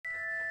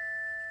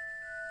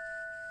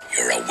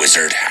You're a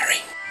wizard,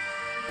 Harry.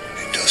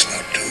 It does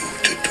not do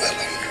to dwell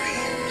on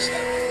dreams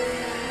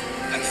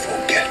and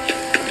forget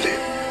to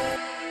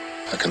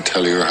live. I can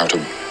tell you how to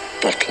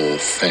bottle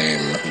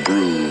fame,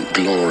 brew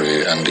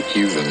glory, and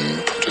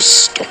even put a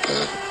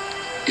stopper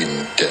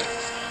in death.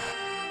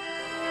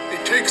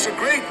 It takes a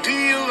great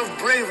deal of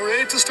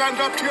bravery to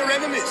stand up to your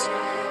enemies,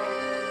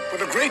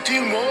 but a great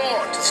deal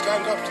more to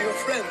stand up to your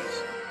friends.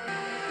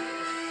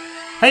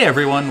 Hey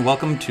everyone,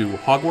 welcome to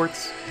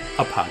Hogwarts,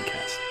 a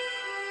podcast.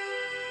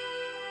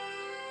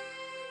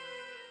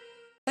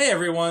 Hey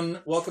everyone,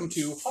 welcome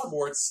to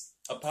Hogwarts,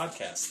 a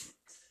podcast.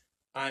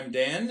 I'm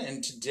Dan,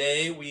 and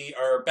today we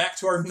are back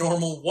to our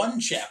normal one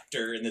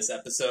chapter in this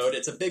episode.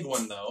 It's a big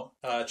one though.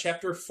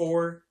 Chapter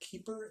 4,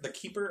 The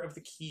Keeper of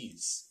the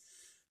Keys.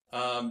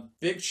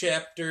 Big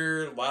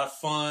chapter, a lot of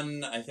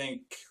fun. I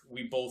think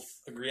we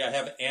both agree. I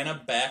have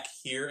Anna back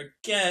here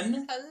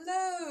again.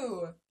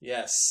 Hello.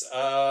 Yes.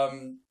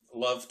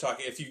 Love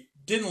talking. If you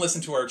didn't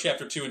listen to our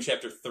chapter 2 and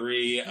chapter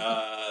 3,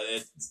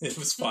 it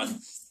was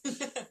fun.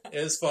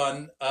 It was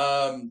fun.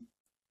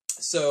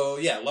 So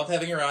yeah, love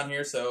having her on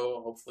here.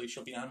 So hopefully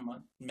she'll be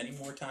on many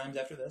more times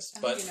after this. I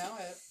hope you know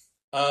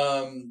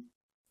it.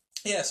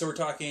 Yeah, so we're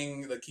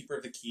talking The Keeper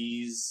of the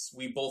Keys.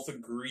 We both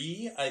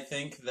agree, I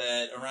think,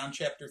 that around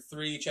chapter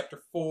 3,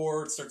 chapter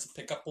 4, it starts to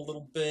pick up a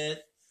little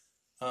bit.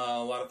 A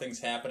lot of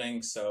things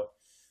happening, so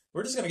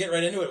we're just going to get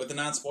right into it with the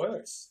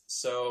non-spoilers.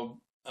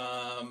 So,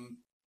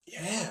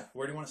 yeah,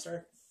 where do you want to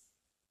start?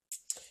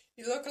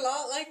 You look a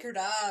lot like your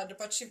dad,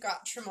 but you've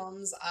got your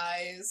mum's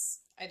eyes.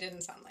 I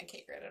didn't sound like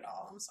Hagrid at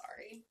all, I'm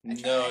sorry.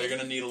 No, you're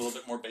going to need a little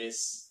bit more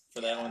bass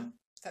for that one.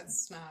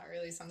 That's not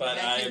really something But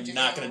I can I'm do.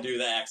 not going to do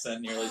the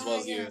accent nearly as well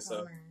as you. So,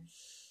 bummer.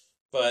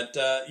 but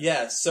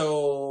yeah,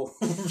 so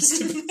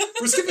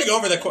we're skipping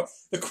over that quote.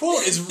 The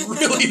quote is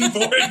really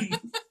important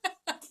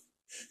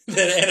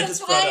that Anna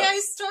just brought up. That's why I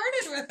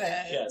started with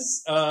it.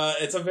 Yes,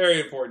 it's a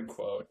very important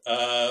quote.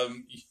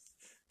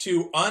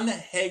 To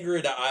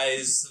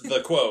un-Hagridize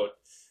the quote,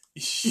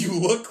 you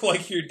look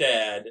like your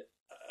dad,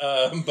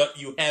 but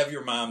you have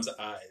your mom's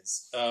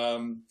eyes.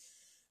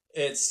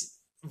 It's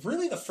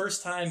really the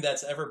first time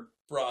that's ever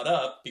brought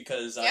up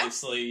because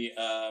obviously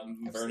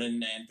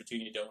Vernon and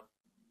Petunia don't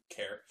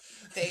care.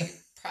 They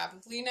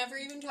probably never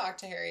even talked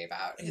to Harry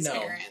about his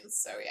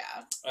parents, so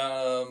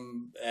yeah.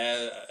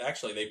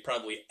 Actually, they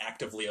probably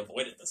actively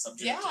avoided the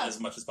subject as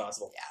much as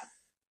possible. Yeah.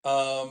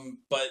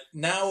 But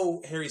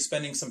now Harry's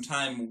spending some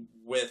time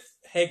with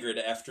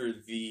Hagrid after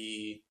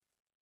the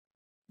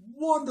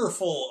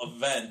wonderful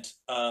event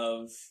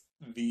of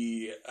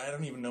the, I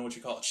don't even know what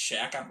you call it,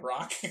 shack on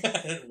rock?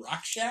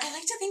 Rock shack? I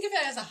like to think of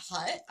it as a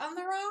hut on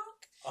the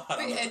rock. But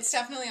it's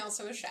definitely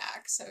also a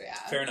shack, so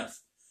yeah. Fair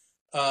enough.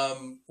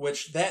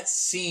 Which that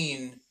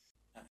scene,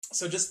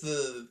 so just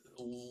the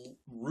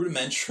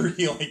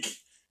rudimentary,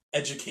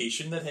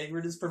 education that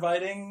Hagrid is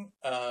providing,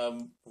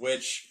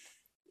 which,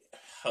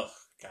 oh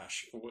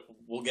gosh,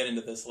 we'll get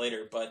into this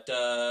later, but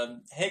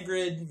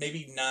Hagrid,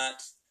 maybe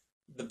not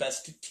the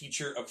best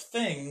teacher of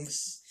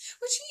things.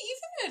 Which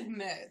he even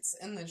admits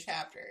in the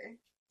chapter.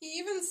 He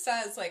even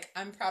says,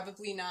 I'm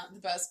probably not the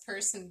best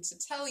person to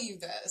tell you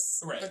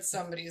this, but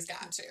somebody's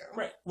got to.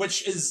 Right,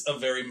 which is a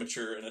very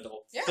mature and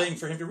adult thing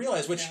for him to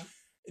realize, which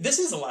this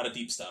is a lot of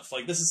deep stuff.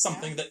 This is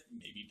something that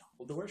maybe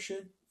Dumbledore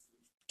should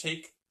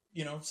take,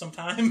 some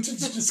time to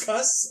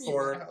discuss,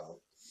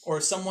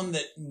 or someone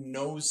that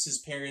knows his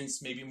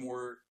parents maybe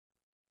more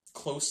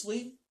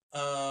closely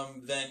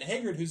than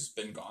Hagrid, who's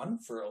been gone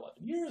for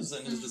 11 years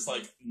and is just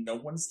no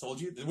one's told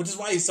you, which is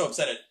why he's so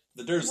upset at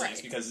the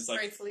Dursleys, because it's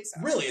rightfully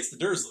so. Really, it's the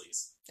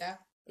Dursleys. Yeah.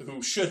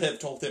 Who should have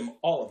told him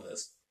all of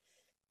this.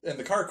 And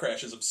the car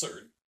crash is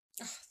absurd.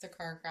 Ugh, the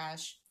car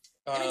crash.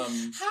 I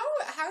mean,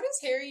 how does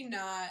Harry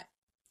not,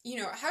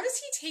 how does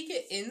he take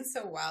it in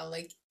so well?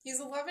 He's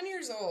 11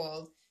 years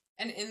old,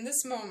 and in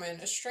this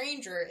moment, a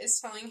stranger is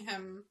telling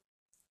him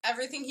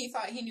everything he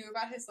thought he knew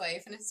about his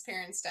life and his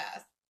parents'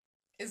 death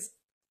is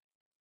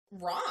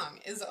wrong,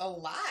 is a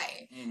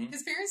lie. Mm-hmm.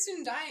 His parents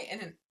didn't die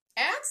in an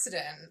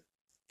accident.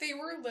 They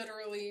were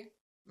literally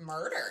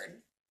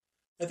murdered.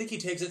 I think he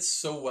takes it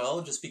so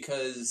well just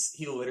because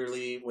he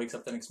literally wakes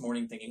up the next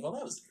morning thinking, well,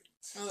 that was a dream.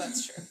 Oh,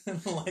 that's true.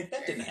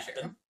 That didn't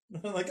happen.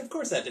 Of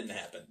course that didn't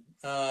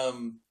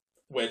happen.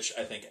 Which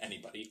I think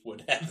anybody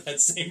would have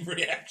that same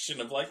reaction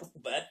of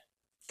that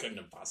couldn't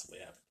have possibly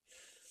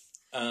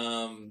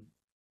happened.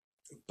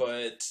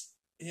 But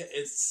yeah,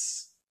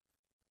 it's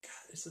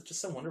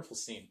just a wonderful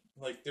scene.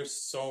 There's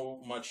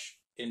so much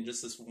in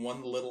just this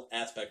one little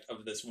aspect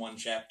of this one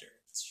chapter.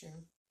 It's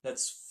true.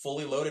 That's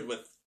fully loaded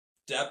with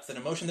depth and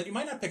emotion that you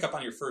might not pick up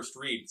on your first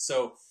read.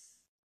 So,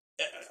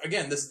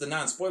 again, this is the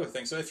non-spoiler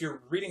thing. So if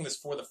you're reading this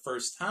for the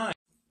first time,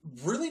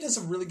 really does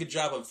a really good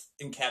job of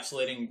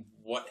encapsulating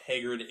what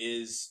Hagrid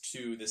is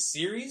to the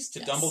series,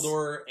 to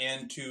Dumbledore,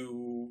 and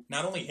to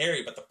not only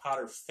Harry, but the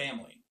Potter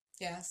family.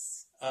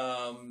 Yes.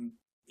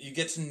 You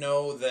get to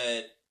know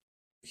that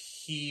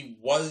he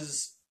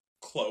was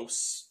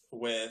close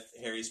with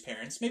Harry's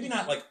parents. Maybe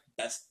not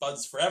best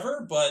buds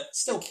forever, but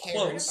still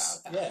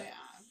close. About that, yeah.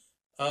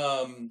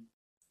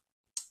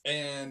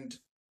 And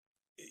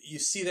you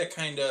see that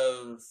kind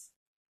of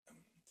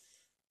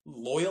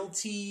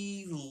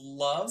loyalty,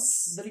 love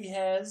that he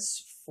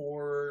has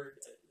for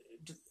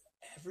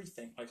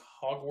everything, like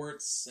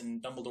Hogwarts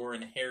and Dumbledore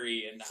and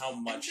Harry, and how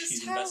much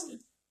he's invested.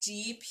 How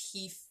deep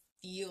he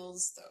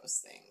feels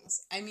those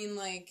things. I mean,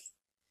 like,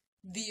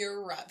 the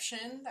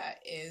eruption that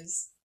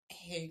is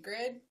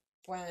Hagrid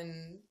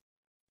when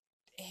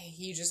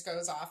he just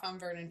goes off on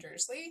Vernon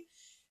Dursley,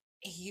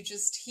 he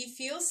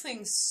feels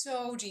things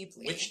so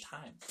deeply. Which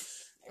time?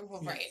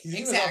 Well, right,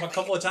 he goes off a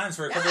couple of times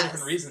for a couple of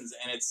different reasons,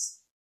 and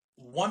it's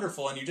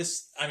wonderful. And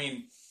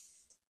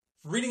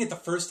reading it the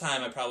first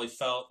time, I probably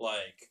felt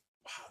like,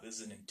 wow, this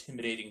is an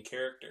intimidating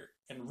character.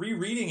 And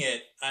rereading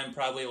it, I'm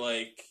probably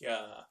like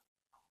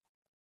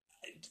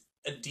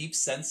a deep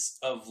sense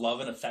of love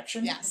and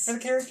affection for the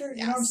character.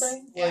 You know what I'm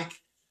saying? Yeah. Like,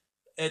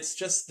 it's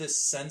just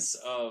this sense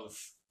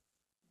of,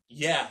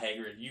 yeah,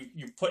 Hagrid,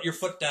 you put your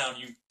foot down,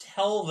 you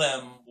tell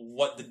them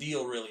what the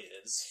deal really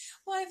is.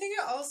 Well, I think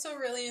it also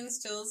really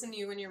instills in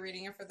you when you're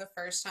reading it for the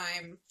first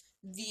time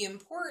the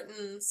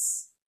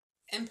importance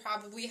and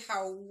probably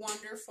how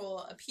wonderful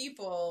a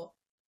people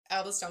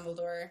Albus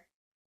Dumbledore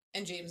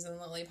and James and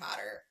Lily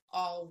Potter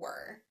all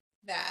were.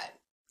 That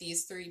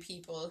these three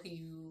people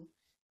who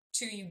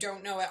two you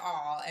don't know at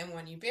all and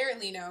one you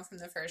barely know from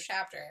the first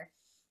chapter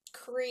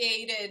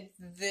created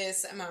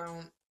this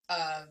amount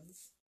of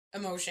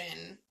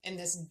emotion in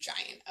this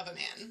giant of a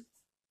man.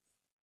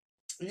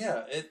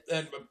 Yeah,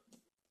 and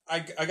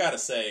I gotta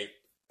say,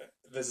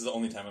 this is the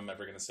only time I'm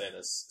ever gonna say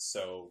this,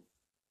 so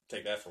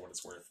take that for what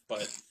it's worth.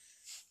 But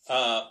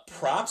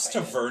props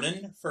to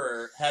Vernon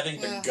for having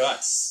the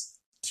guts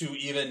to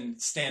even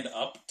stand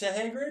up to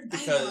Hagrid,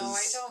 because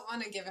I don't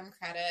want to give him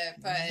credit,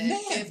 but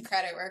give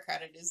credit where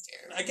credit is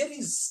due. I get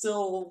he's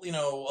still,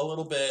 a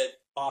little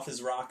bit off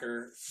his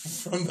rocker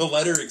from the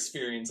letter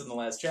experience in the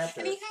last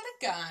chapter. And he had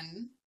a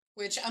gun,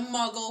 which a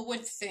muggle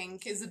would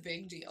think is a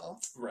big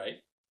deal.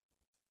 Right.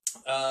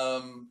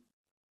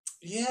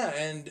 Yeah,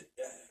 and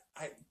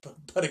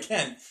but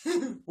again,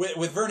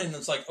 with Vernon,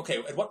 it's like, okay,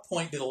 at what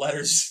point do the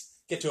letters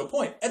get to a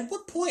point? At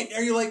what point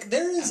are you like,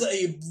 there is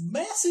a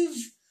massive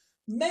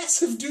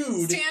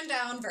dude. Stand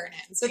down, Vernon.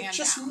 That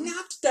just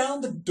knocked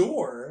down the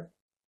door.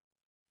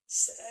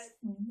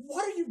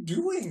 What are you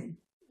doing?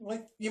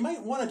 Like, you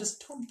might want to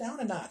just tone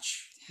down a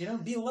notch.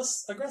 Be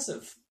less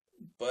aggressive.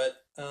 But,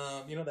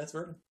 that's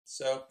Vernon.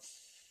 So,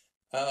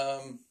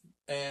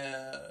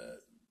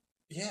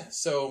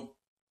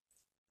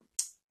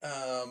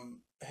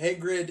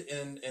 Hagrid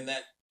in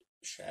that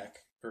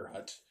shack, or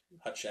hut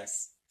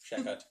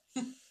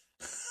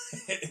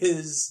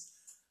is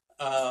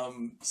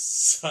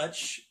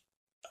such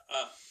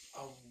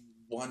a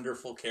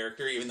wonderful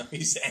character, even though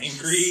he's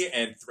angry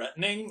and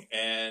threatening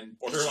and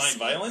borderline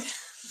violent.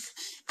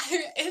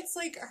 It's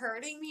like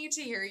hurting me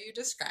to hear you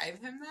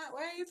describe him that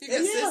way,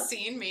 because this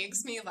scene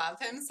makes me love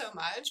him so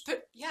much.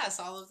 But yes,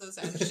 all of those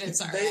adjectives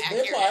are accurate.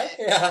 They apply.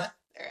 Yeah,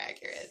 they're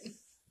accurate.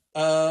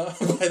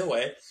 By the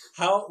way,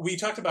 how we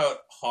talked about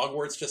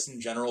Hogwarts just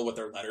in general with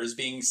their letters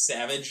being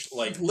savage.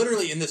 Like,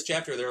 literally in this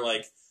chapter, they're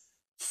like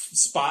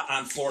spot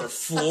on floor of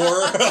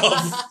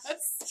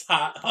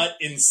hut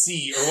in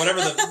C or whatever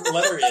the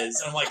letter is.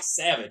 And I'm like,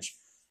 savage.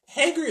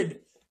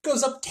 Hagrid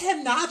goes up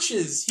 10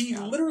 notches. He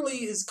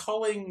literally is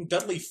calling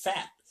Dudley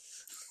fat.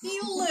 He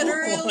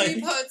literally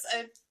puts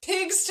a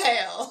pig's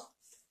tail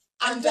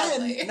on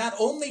Dudley. Then, not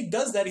only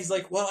does that, he's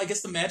like, well, I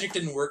guess the magic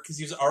didn't work because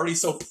he was already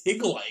so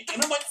pig-like.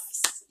 And I'm like,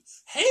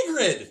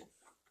 Hagrid!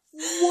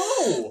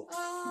 Whoa!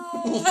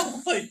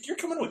 Like, you're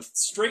coming with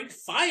straight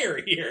fire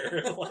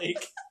here.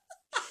 Like,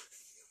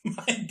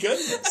 my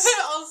goodness.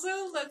 But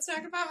also, let's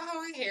talk about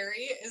how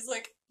Harry is,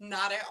 like,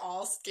 not at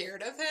all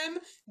scared of him,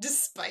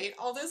 despite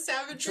all this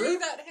savagery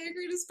that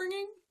Hagrid is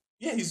bringing.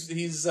 Yeah,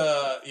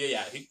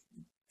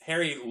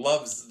 Harry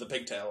loves the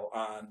pigtail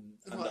on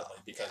Dudley,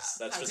 because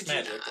that's just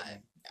magic.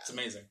 And it's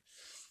amazing.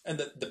 And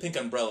the pink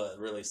umbrella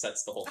really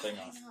sets the whole thing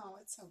off. I know,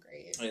 it's so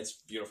great. It's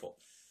beautiful.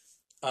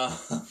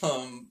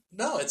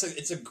 No,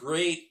 it's a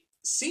great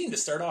scene to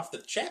start off the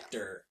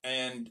chapter,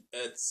 and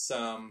it's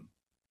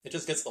it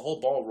just gets the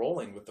whole ball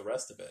rolling with the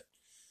rest of it.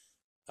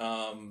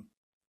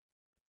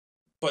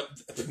 But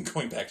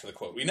going back to the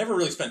quote, we never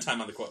really spent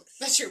time on the quote.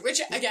 That's true,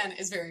 which again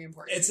is very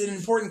important. It's an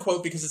important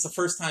quote because it's the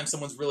first time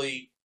someone's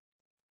really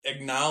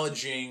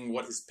acknowledging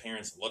what his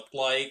parents looked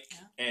like,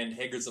 and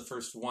Hagrid's the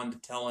first one to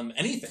tell him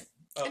anything.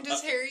 And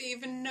does Harry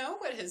even know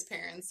what his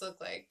parents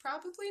look like?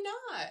 Probably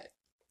not.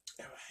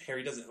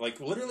 Harry doesn't. Like,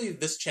 literally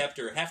this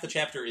chapter, half the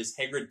chapter is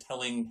Hagrid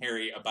telling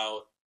Harry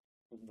about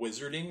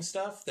wizarding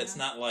stuff that's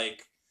not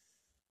like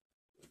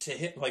to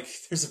hit. Like,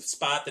 there's a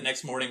spot the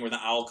next morning where the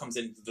owl comes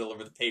in to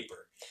deliver the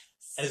paper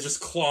and is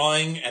just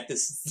clawing at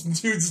this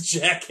dude's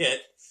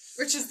jacket,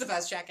 which is the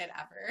best jacket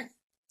ever.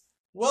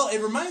 Well,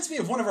 it reminds me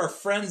of one of our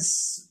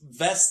friends'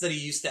 vests that he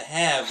used to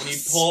have when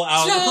he'd pull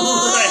out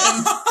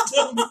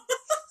random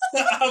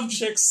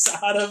objects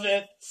out of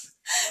it.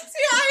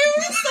 See, I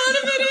always thought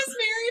of it as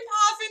Mary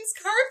Poppins'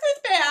 carpet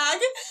bag,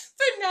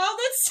 but now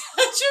that's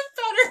such a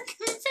better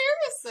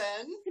comparison.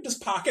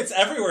 Just pockets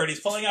everywhere, and he's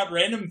pulling out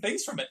random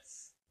things from it.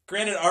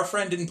 Granted, our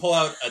friend didn't pull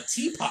out a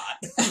teapot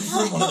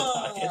from one of the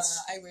pockets.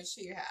 I wish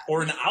he had.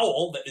 Or an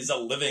owl that is a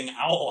living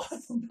owl out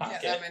of the pocket.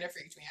 Yeah, that might have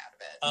freaked me out a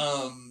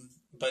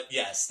bit. But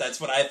yes, that's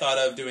what I thought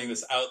of doing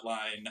this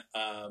outline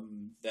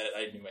that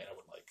I knew Anna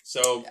would like.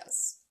 So,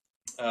 yes.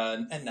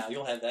 And now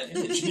you'll have that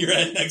image in your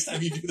head next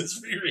time you do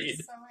this reread.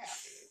 So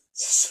happy.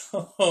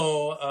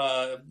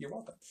 So, you're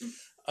welcome.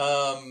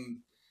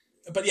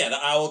 But yeah, the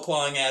owl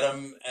clawing at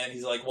him, and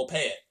he's like, "We'll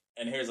pay it."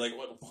 And Harry's like,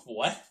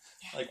 "What?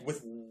 Yeah. Like,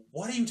 with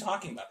what are you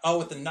talking about? Oh,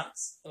 with the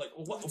nuts. Like,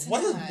 what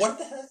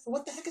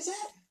the heck is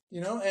that?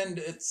 You know?" And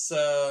it's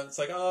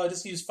like, "Oh, I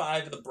just used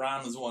 5 of the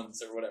bronze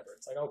ones or whatever."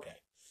 It's like, okay,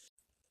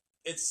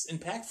 it's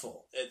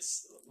impactful.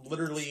 It's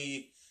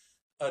literally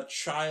a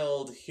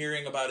child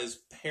hearing about his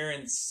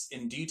parents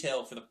in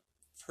detail for the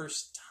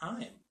first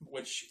time,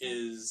 which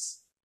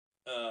is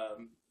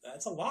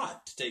that's a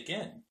lot to take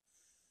in.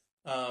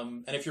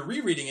 And if you're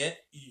rereading it,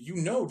 you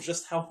know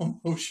just how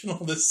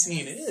emotional this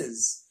scene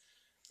is.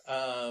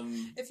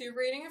 If you're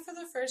reading it for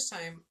the first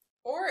time,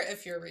 or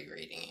if you're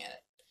rereading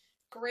it,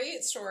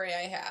 great story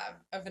I have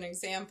of an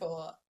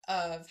example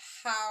of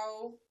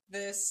how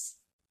this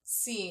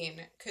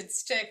scene could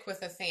stick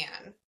with a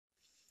fan.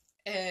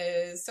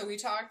 So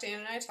Dan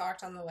and I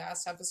talked on the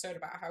last episode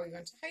about how we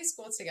went to high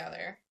school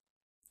together.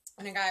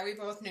 And a guy we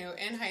both knew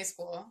in high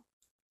school,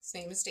 his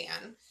name is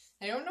Dan.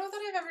 I don't know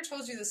that I've ever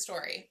told you this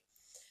story.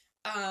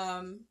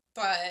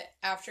 But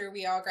after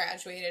we all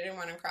graduated and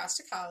went across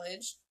to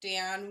college,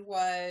 Dan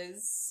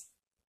was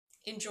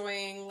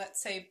enjoying,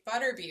 let's say,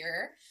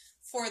 butterbeer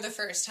for the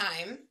first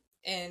time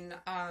in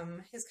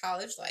his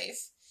college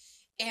life,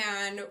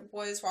 and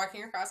was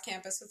walking across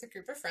campus with a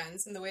group of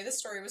friends. And the way the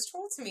story was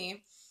told to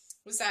me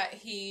was that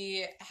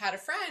he had a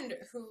friend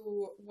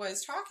who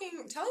was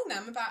telling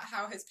them about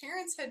how his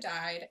parents had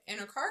died in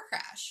a car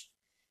crash.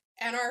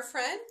 And our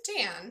friend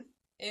Dan,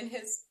 in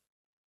his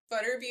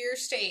butterbeer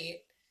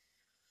state,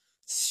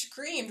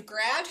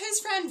 grabbed his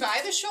friend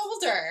by the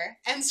shoulder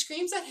and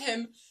screams at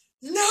him,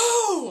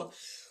 "No!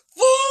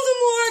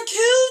 Voldemort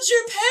killed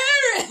your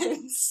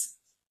parents!"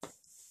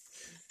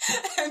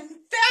 And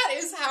that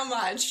is how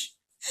much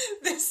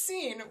this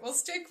scene will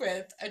stick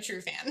with a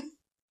true fan.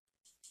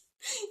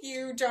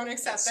 You don't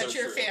accept that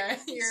your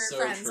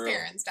friend's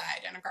parents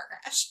died in a car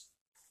crash.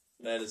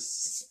 That is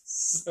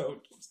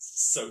so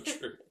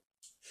true.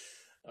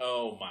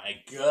 Oh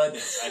my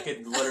goodness. I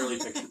could literally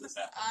picture this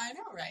happening. I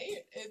know,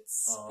 right?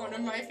 It's one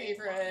of my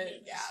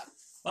favorite,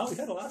 Wow, we've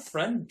had a lot of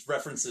friend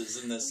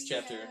references in this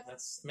chapter.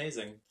 That's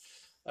amazing.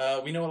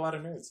 We know a lot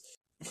of nerds.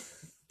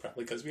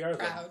 Probably because we are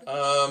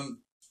proud.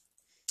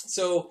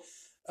 So,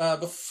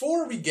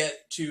 before we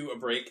get to a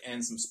break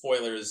and some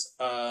spoilers,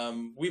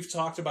 we've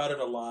talked about it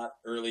a lot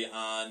early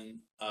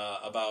on,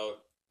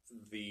 about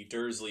the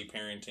Dursley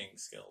parenting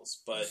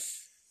skills,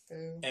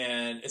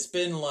 and it's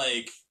been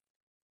like,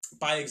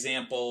 by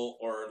example,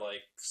 or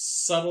like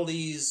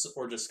subtleties,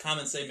 or just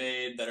comments they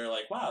made that are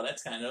like, wow,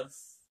 that's kind of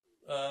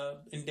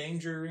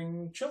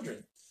endangering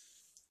children.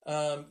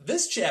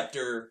 This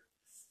chapter,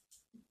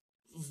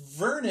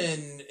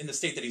 Vernon, in the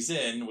state that he's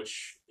in,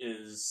 which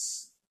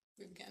is,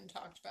 we've again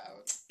talked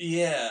about,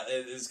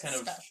 it is kind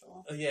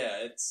special.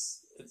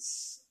 It's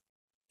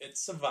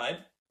a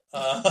vibe.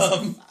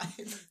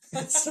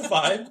 It's a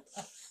vibe.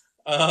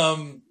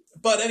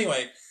 But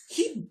anyway,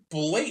 he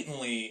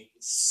blatantly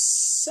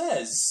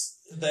says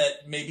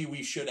that maybe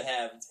we should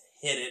have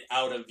hit it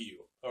out of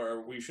you,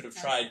 or we should have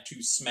tried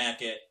to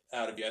smack it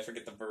out of you. I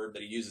forget the verb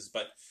that he uses,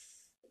 but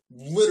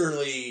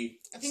literally,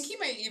 I think he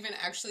might even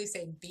actually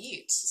say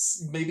beat.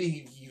 Maybe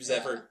he used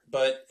that verb,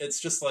 but it's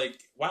just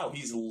like, wow,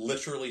 he's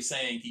literally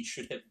saying he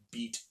should have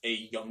beat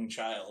a young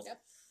child.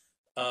 Yep.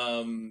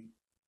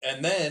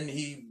 And then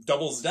he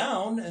doubles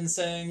down and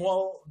saying,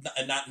 well,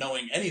 not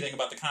knowing anything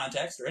about the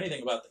context or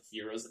anything about the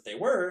heroes that they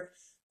were,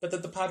 but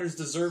that the Potters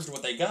deserved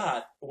what they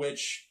got,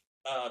 which,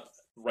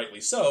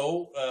 rightly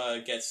so,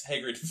 gets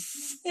Hagrid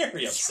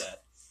very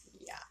upset.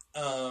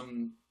 Yeah.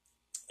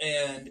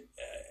 And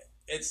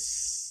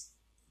it's...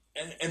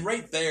 And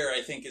right there,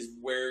 I think, is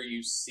where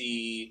you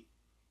see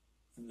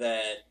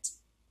that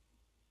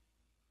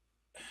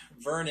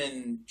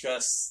Vernon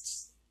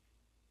just,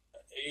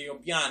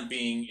 beyond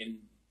being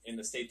in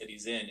the state that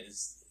he's in,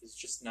 is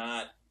just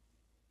not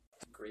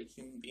a great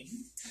human being.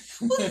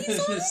 Well, he's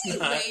already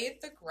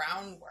laid the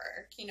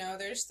groundwork.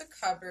 There's the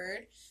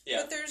cupboard,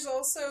 but there's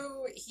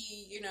also,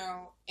 he,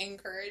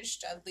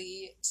 encouraged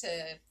Dudley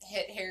to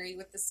hit Harry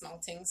with the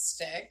smelting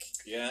stick.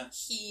 Yeah.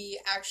 He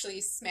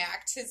actually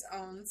smacked his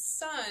own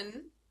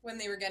son when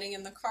they were getting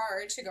in the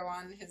car to go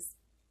on his,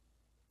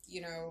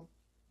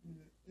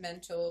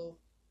 mental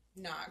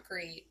not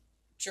great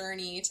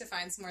journey to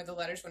find somewhere the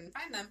letters wouldn't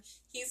find them.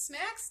 He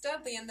smacks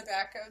Dudley in the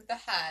back of the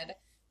head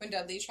when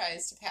Dudley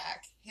tries to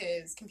pack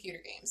his computer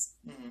games.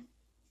 Mm-hmm.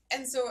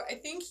 And so I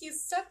think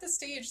he's set the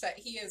stage that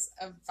he is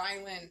a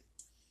violent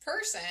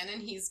person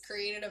and he's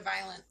created a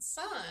violent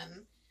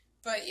son.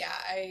 But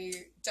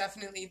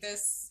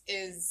this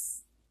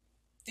is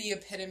the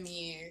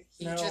epitome.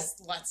 He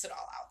just lets it all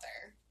out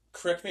there.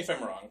 correct me if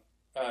I'm wrong,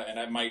 and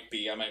I might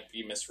be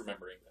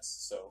misremembering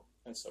this. So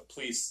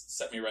please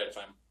set me right if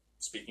I'm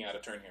speaking out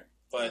of turn here.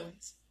 But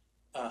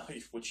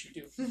which you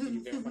do,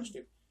 you very much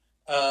do.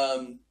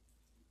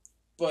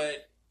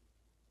 But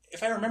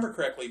if I remember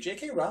correctly,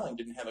 J.K. Rowling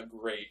didn't have a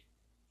great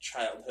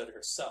childhood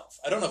herself.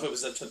 I don't know if it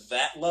was to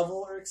that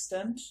level or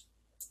extent,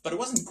 but it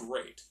wasn't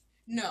great.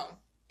 No,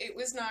 it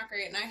was not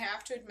great, and I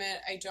have to admit,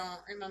 I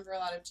don't remember a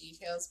lot of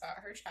details about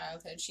her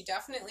childhood. She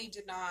definitely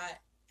did not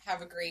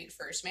have a great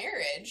first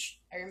marriage.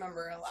 I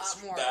remember a lot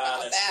more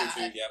about that. That's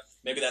true too, yeah.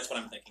 Maybe that's what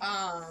I'm thinking.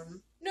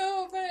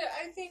 No, but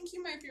I think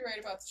you might be right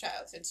about the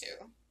childhood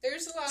too.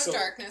 There's a lot of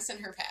darkness in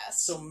her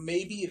past. So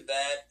maybe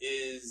that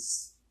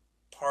is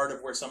part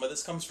of where some of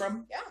this comes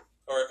from? Yeah.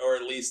 Or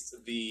at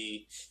least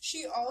the...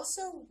 She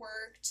also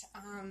worked,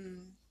 I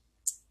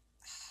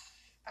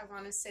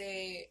want to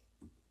say...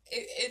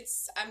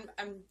 It's I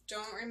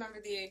don't remember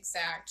the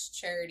exact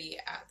charity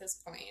at this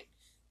point,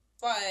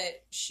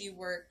 but she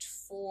worked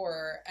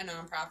for a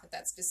nonprofit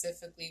that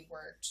specifically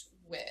worked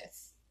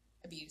with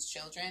abused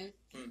children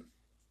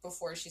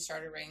before she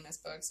started writing this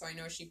book. So I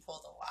know she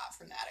pulled a lot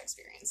from that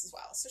experience as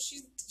well. So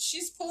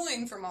she's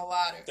pulling from a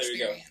lot of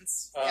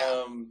experience. There you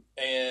go.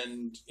 Yeah.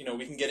 And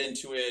we can get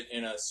into it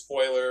in a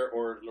spoiler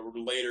or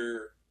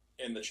later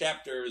in the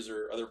chapters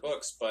or other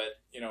books, but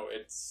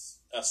it's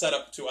a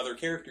setup to other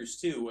characters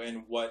too,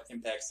 and what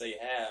impacts they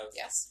have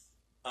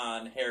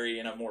on Harry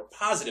in a more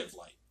positive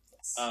light.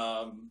 Yes.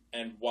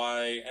 And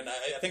why, and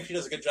I think she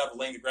does a good job of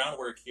laying the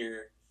groundwork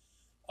here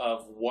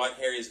of what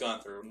Harry has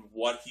gone through and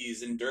what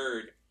he's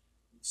endured,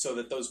 so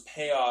that those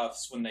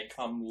payoffs, when they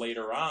come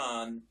later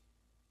on,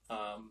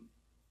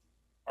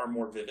 are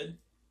more vivid.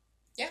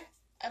 Yeah,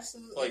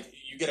 absolutely. Like,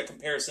 you get a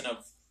comparison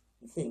of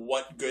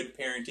what good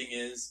parenting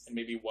is and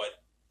maybe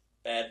what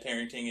bad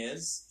parenting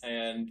is,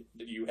 and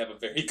you have a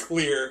very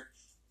clear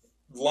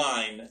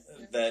line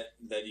that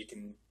you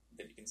can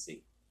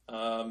see.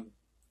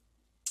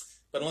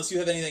 But unless you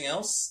have anything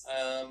else,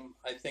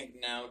 I think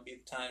now would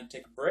be the time to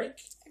take a break.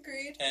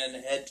 Agreed.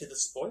 And head to the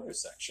spoiler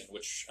section,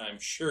 which I'm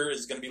sure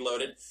is going to be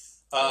loaded.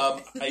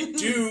 I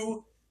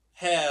do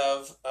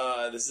have,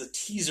 this is a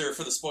teaser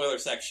for the spoiler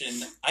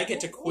section, I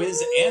get to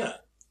quiz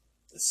Anna.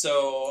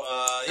 So,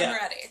 yeah. I'm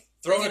ready.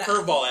 Throwing a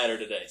curveball at her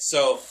today.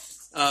 So,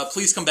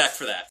 please come back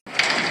for that.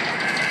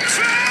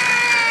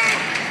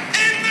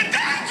 In the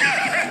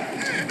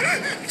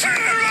dungeon!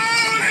 Turn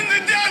around in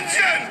the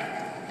dungeon!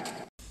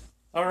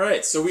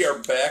 Alright, so we are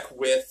back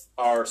with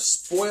our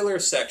spoiler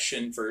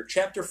section for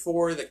Chapter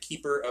 4, The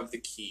Keeper of the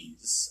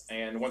Keys.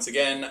 And once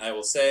again, I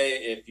will say,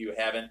 if you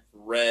haven't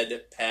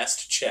read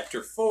past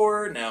Chapter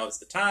 4, now is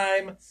the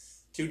time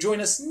to join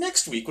us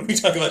next week when we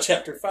talk about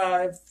Chapter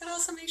 5. But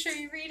also make sure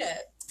you read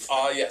it.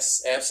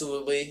 Yes,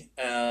 absolutely.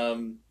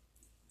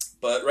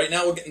 But right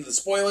now we'll get into the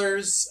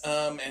spoilers.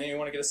 Annie, you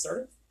want to get us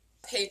started?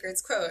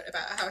 Hagrid's quote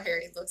about how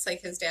Harry looks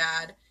like his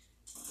dad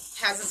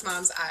has his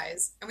mom's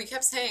eyes, and we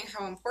kept saying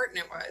how important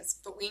it was,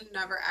 but we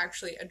never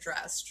actually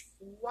addressed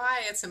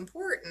why it's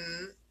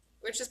important,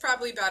 which is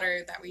probably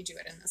better that we do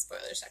it in the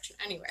spoiler section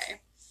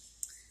anyway.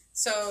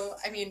 So,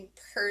 I mean,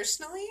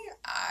 personally,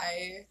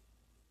 I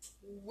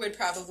would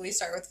probably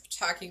start with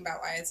talking about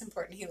why it's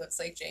important he looks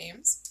like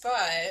James,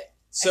 but...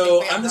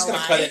 So, I'm just going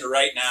to cut in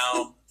right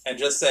now and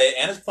just say,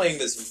 Anna's playing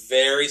this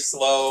very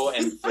slow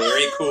and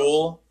very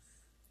cool,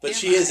 but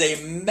she is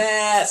a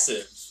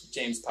massive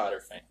James Potter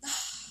fan.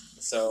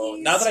 So,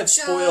 now that I've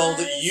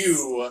spoiled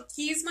you...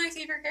 He's my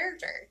favorite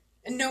character,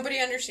 and nobody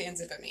understands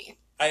it but me.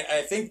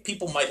 I think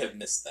people might have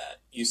missed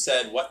that. You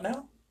said what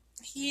now?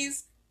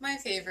 He's my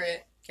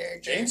favorite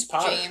character. James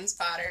Potter. James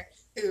Potter,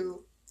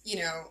 who,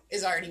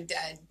 is already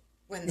dead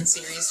when the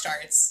series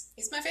starts.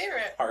 He's my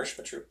favorite. Harsh,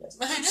 but true. Yes.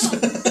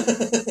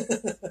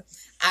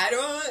 I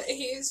know.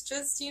 He's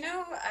just,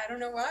 I don't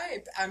know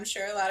why. I'm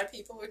sure a lot of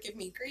people would give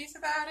me grief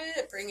about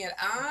it. Bring it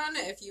on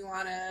if you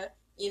want to,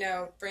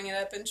 bring it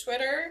up in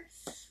Twitter.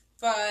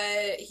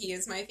 But he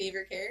is my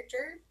favorite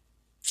character.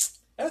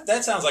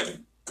 That sounds like a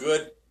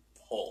good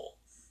pull.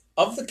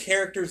 Of the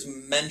characters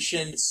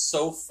mentioned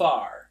so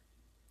far,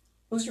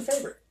 who's your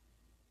favorite?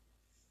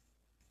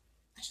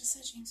 I just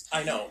said James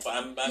Potter. I know, but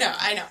I'm no,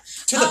 I know.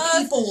 To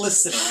the people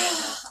listening,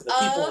 Anna. To the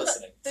people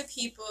listening. The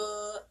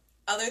people,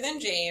 other than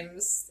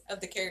James,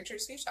 of the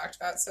characters we've talked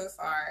about so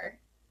far,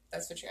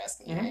 that's what you're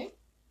asking me, right?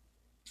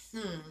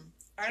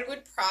 I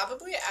would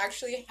probably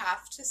actually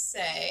have to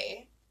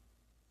say...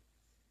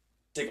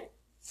 Diggle.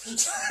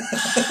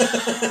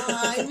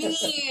 I mean,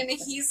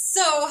 he's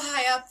so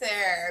high up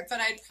there, but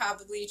I'd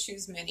probably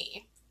choose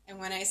Minnie. And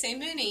when I say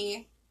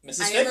Minnie,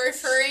 I am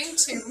referring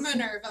to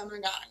Minerva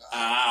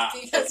McGonagall.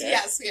 Because,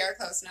 yes, we are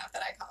close enough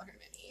that I call her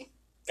Minnie.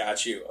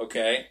 Got you.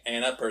 Okay.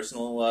 Anna,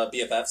 personal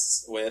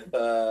BFFs with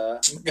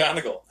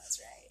McGonagall. That's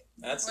right.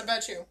 What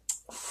about you?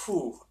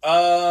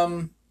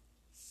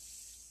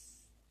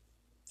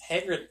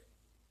 Hagrid.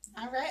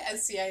 All right. I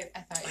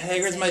thought you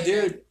Hagrid's my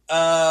dude.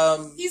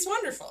 He's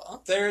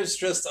wonderful. There's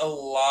just a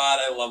lot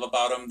I love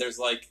about him. There's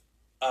like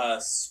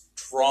a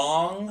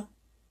strong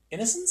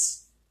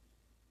innocence.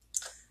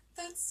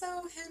 that's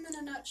so him in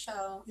a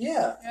nutshell.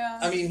 Yeah. Yeah.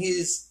 I mean,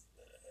 he's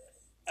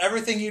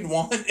everything you'd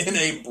want in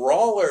a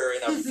brawler,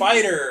 in a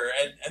fighter,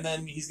 and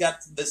then he's got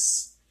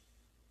this,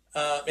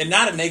 in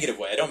not a negative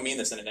way. I don't mean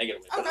this in a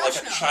negative way, but like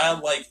a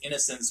childlike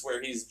innocence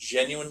where he's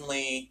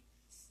genuinely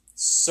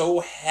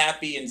so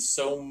happy and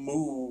so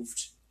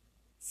moved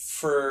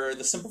for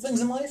the simple things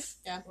in life.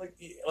 Yeah.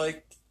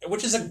 Like,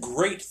 which is a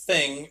great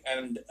thing,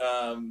 and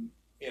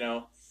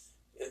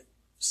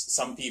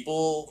some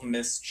people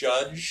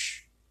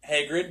misjudge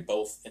Hagrid,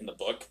 both in the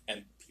book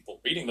and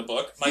people reading the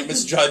book might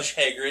misjudge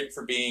Hagrid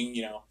for being,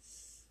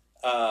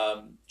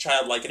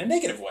 childlike in a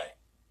negative way,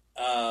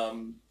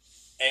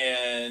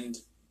 and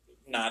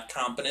not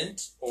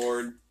competent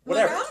or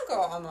whatever.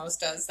 McGonagall almost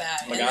does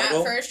that in that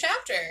first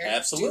chapter.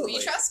 Absolutely. Do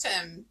we trust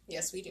him?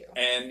 Yes, we do.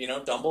 And,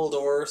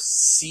 Dumbledore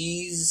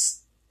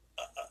sees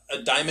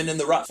a diamond in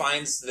the rough,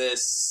 finds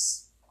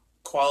this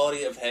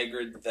quality of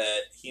Hagrid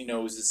that he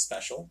knows is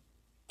special,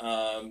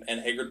 and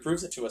Hagrid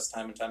proves it to us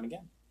time and time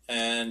again.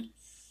 And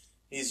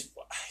I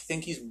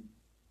think he's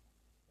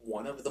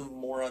one of the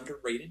more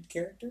underrated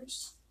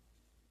characters.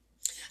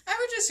 I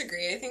would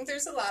disagree. I think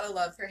there's a lot of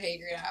love for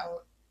Hagrid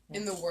out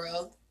in the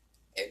world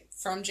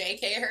from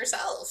J.K.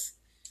 herself.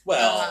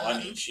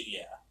 Well,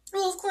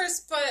 Well, of course,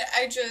 but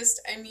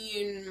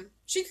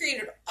she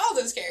created all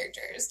those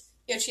characters,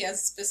 yet she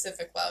has a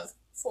specific love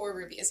for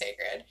Rubeus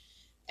Hagrid.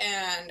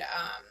 And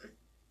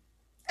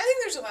I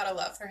think there's a lot of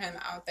love for him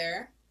out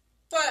there.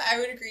 But I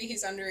would agree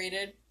he's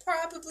underrated,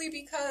 probably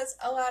because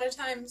a lot of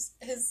times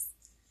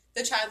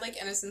the childlike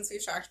innocence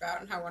we've talked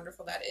about and how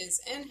wonderful that is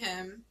in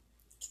him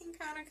can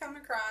kind of come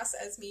across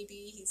as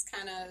maybe he's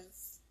kind of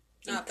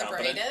not the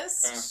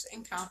brightest,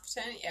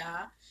 incompetent,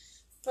 yeah.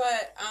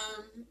 But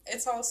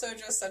it's also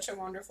just such a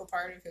wonderful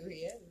part of who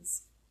he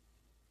is.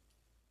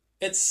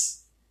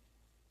 It's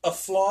a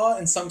flaw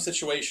in some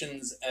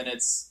situations, and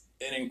it's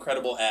an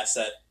incredible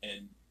asset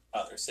in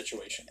other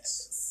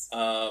situations.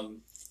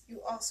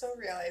 You also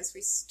realize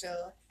we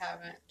still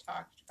haven't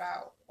talked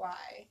about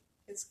why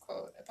his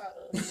quote about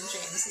Lily and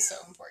James is so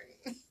important.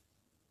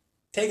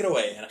 Take it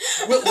away, Anna.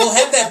 We'll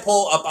have that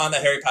poll up on the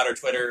Harry Potter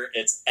Twitter.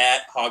 It's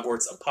at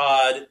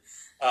HogwartsAPod.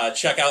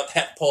 Check out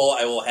that poll.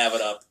 I will have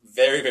it up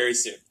very, very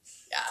soon.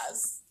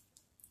 Yes.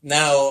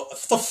 Now,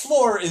 the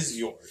floor is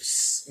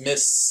yours,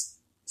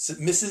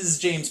 Mrs.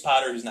 James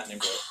Potter, who's not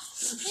named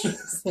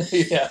Rose.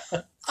 Yeah.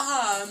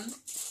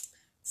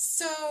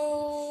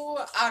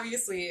 So,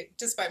 obviously,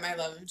 despite my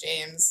love of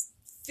James,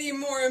 the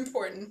more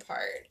important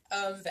part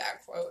of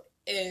that quote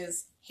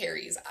is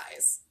Harry's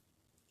eyes.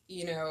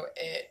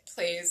 It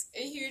plays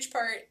a huge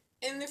part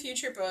in the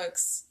future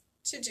books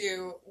to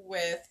do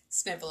with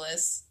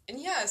Snivellus. And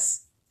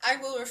yes, I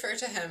will refer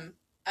to him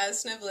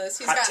as Snivellus.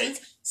 He's gotten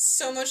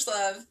so much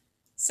love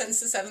since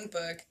the 7th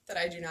book that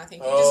I do not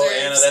think he deserves. Oh,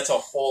 Anna, that's a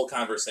whole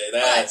conversation.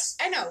 I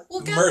know, we'll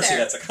get mercy, there.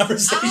 That's a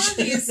conversation.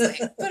 Obviously.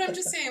 But I'm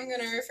just saying I'm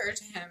going to refer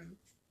to him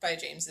by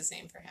James's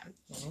name for him.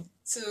 Mm-hmm.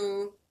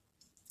 So,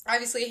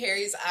 obviously,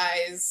 Harry's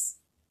eyes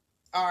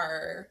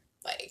are,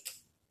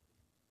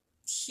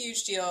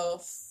 huge deal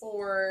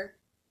for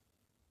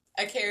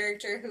a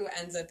character who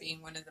ends up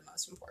being one of the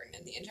most important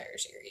in the entire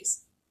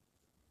series.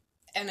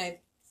 And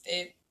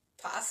it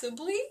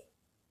possibly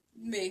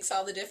makes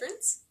all the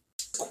difference.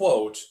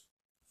 Quote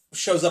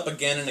shows up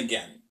again and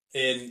again.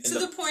 To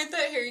the point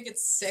that Harry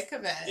gets sick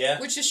of it,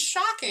 which is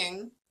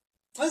shocking.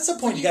 That's the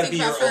point. You got to be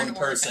your own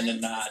person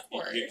and not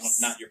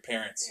your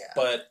parents. Yeah.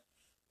 But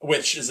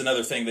which is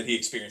another thing that he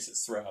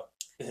experiences throughout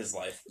his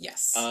life.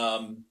 Yes.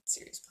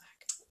 Sirius Black.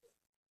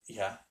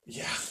 Yeah.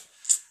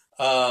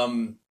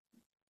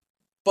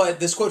 But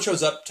this quote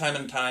shows up time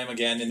and time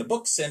again in the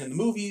books and in the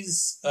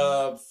movies,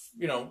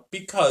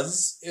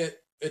 because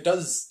it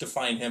does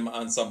define him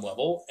on some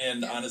level.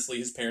 And honestly,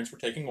 his parents were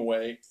taken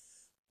away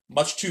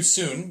much too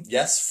soon.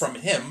 Yes, from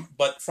him,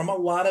 but from a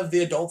lot of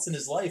the adults in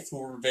his life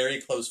who were very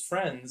close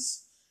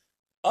friends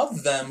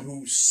of them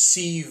who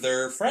see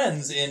their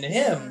friends in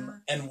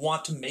him and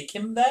want to make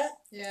him that.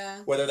 Yeah.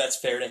 Whether that's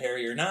fair to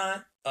Harry or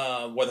not,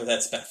 whether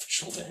that's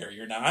beneficial to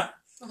Harry or not.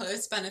 Well,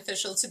 it's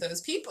beneficial to those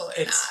people or not.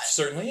 It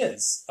certainly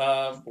is.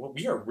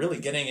 We are really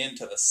getting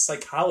into the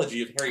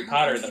psychology of Harry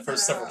Potter in the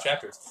first several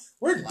chapters.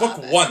 We're in book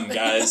 1,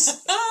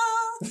 guys.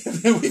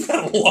 We've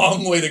got a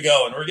long way to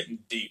go, and we're getting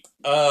deep.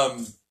 But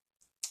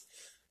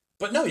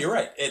no, you're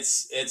right.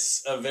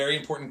 It's a very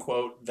important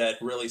quote that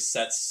really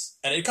sets...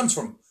 And it comes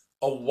from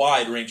a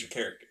wide range of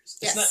characters.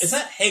 Yes. It's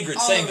not Hagrid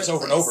saying this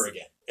over and over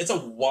again. It's a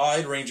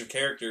wide range of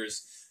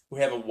characters who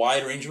have a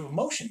wide range of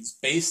emotions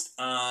based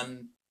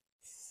on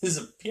his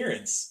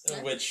appearance,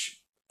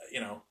 which,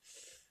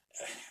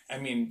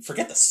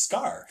 forget the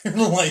scar. We're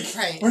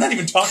not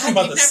even talking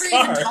about the scar.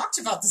 We've never even talked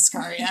about the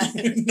scar yet.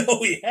 No,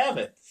 we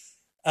haven't.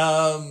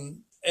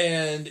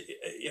 And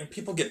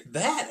people get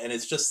that, and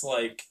it's just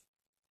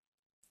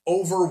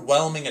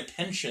overwhelming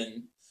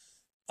attention.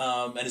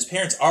 And his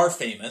parents are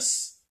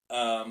famous.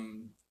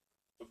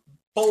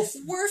 Both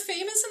were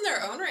famous in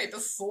their own right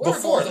before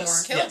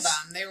Voldemort killed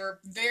them. They were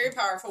very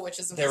powerful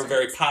witches. They were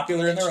very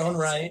popular in their own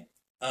right.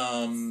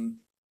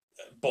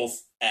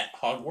 both at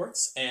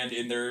Hogwarts and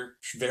in their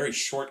very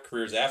short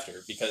careers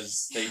after,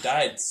 because they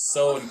died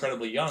so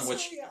incredibly young,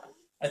 which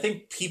I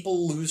think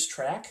people lose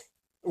track.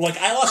 Like,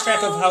 I lost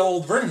track of how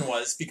old Vernon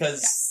was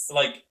because,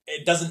 like,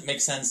 it doesn't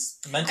make sense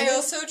mentally. I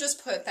also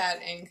just put that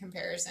in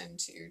comparison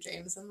to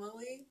James and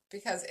Lily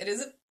because it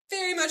is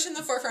very much in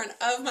the forefront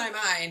of my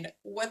mind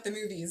what the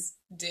movies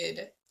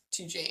did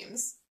to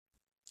James.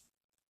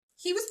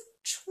 He was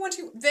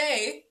 20.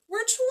 They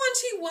were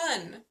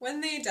 21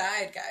 when they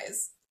died,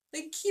 guys.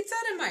 Like, keep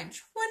that in mind.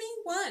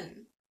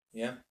 21.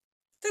 Yeah.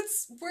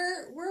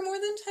 We're more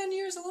than 10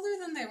 years older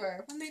than they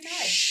were when they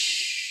died.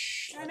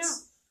 Shh. I know.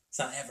 Let's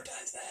not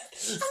advertise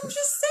that. I'm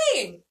just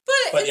saying.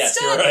 But yes,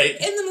 instead, you're right.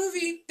 in the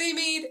movie, they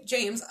made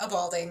James a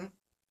balding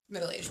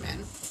middle-aged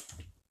man.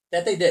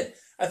 That they did.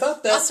 I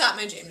thought that... I'll stop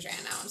my James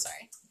rant now. I'm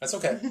sorry. That's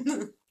okay.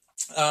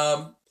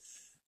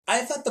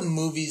 I thought the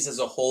movies as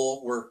a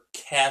whole were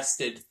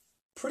casted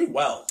pretty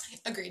well.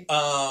 Agreed.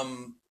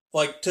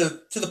 Like,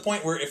 to the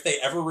point where if they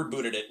ever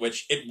rebooted it,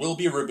 which it will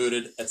be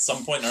rebooted at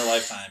some point in our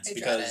lifetimes,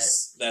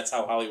 because that's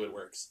how Hollywood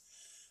works.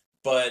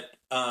 But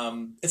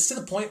it's to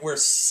the point where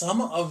some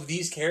of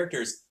these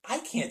characters, I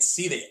can't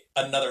see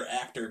another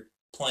actor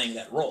playing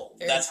that role.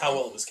 That's how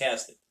well it was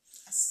casted.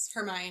 Yes.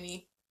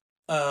 Hermione.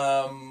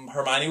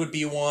 Hermione would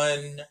be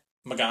one.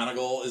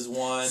 McGonagall is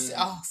one.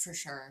 Oh, for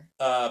sure.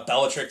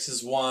 Bellatrix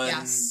is one.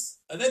 Yes.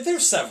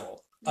 There's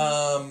several.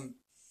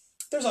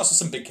 There's also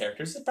some big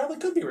characters that probably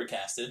could be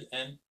recasted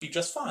and be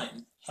just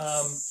fine.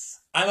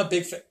 I'm a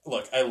big fan.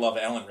 Look, I love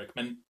Alan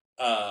Rickman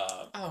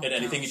in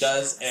anything he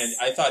does, and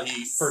I thought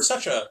he, for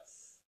such a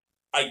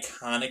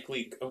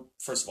iconically,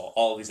 first of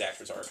all of these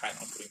actors are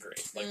iconically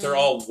great. Like, they're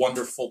all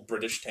wonderful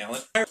British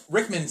talent.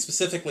 Rickman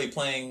specifically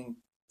playing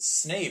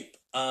Snape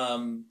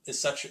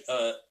is such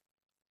a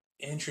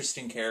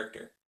interesting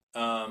character,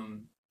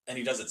 and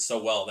he does it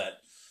so well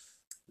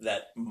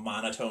that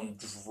monotone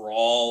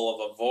drawl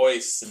of a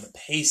voice and the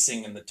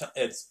pacing and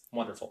it's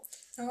wonderful.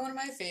 One of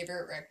my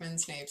favorite Rickman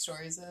Snape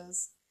stories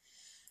is,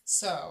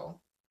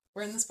 so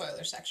we're in the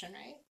spoiler section,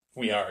 right?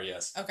 We are,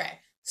 yes. Okay,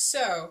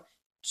 so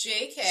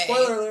J.K.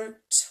 Spoiler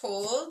alert.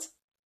 Told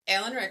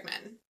Alan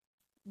Rickman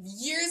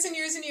years and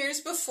years and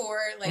years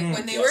before, like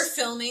when they were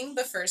filming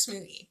the first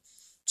movie,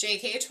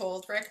 J.K.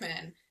 told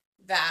Rickman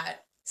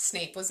that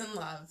Snape was in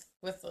love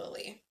with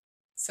Lily.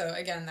 So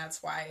again,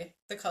 that's why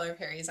The Color of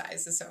Harry's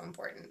Eyes is so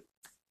important.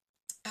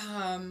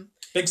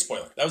 Big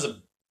spoiler. That was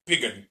a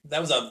big one.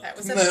 That was a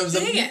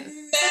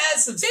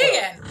massive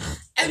spoiler.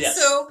 And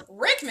so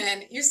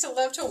Rickman used to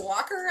love to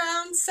walk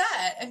around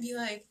set and be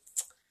like,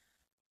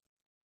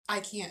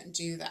 I can't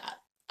do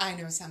that. I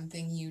know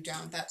something you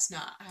don't. That's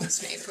not how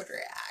Snape would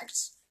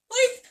react.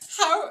 Like,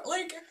 how,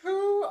 like,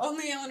 who,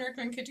 only Alan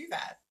Rickman could do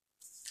that.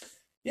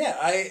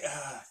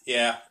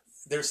 Yeah,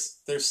 there's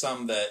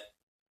some that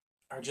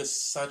are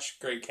just such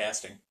great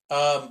casting.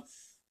 Going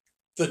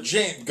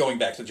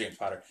back to James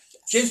Potter.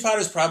 James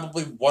Potter's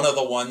probably one of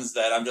the ones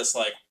that I'm just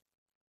like,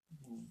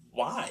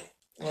 why?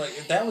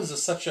 Like, that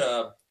was such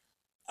a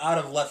out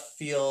of left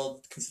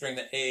field considering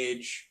the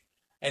age.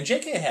 And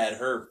J.K. had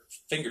her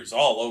fingers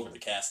all over the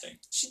casting.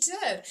 She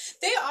did.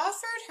 They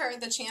offered her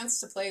the chance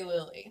to play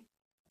Lily.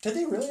 Did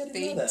they really?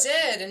 They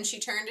did, and she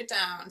turned it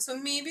down. So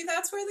maybe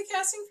that's where the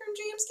casting from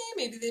James came.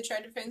 Maybe they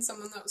tried to find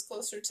someone that was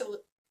closer to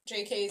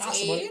J.K.'s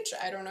age.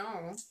 I don't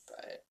know,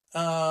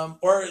 but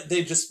or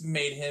they just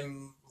made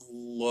him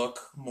look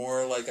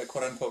more like a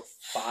quote unquote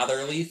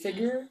fatherly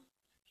figure.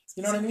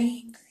 You know what I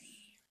mean?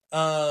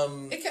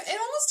 It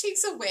almost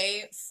takes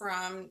away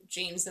from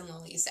James and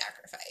Lily's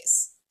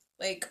sacrifice,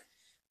 like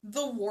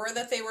the war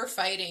that they were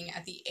fighting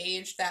at the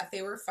age that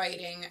they were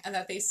fighting, and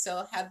that they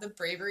still had the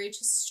bravery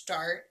to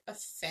start a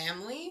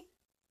family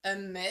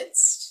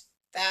amidst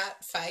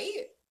that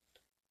fight.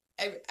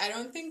 I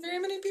don't think very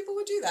many people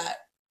would do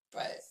that,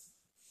 but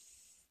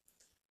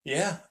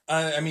yeah,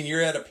 I mean,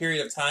 you're at a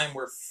period of time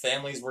where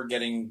families were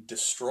getting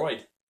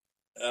destroyed,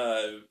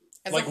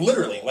 like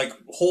literally, like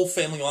whole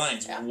family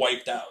lines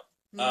wiped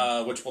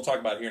out, which we'll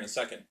talk about here in a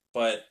second.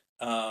 But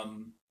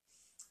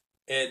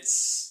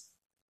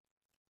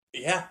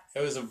it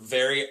was a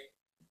very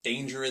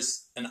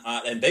dangerous and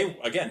odd, and they,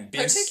 again,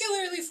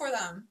 particularly for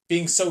them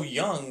being so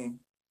young,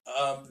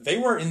 they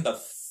were in the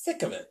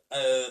thick of it,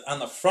 on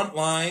the front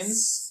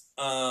lines,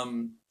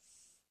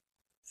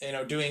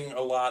 doing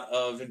a lot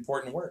of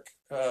important work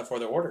for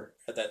the Order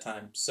at that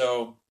time.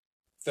 So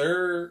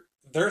their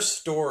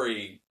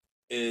story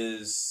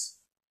is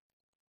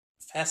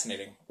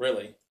fascinating,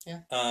 really.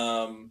 Yeah.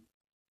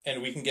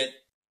 And we can get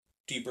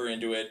deeper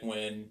into it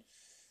when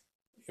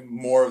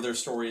more of their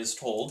story is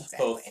told,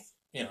 both,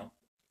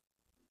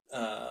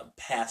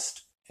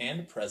 past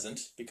and present,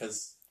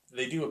 because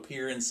they do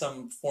appear in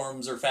some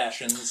forms or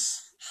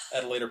fashions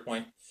at a later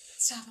point.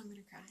 Stop, I'm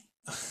gonna cry.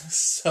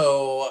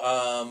 So,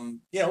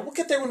 we'll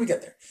get there when we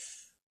get there.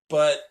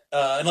 But,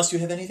 unless you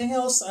have anything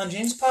else on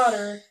James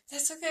Potter...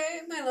 That's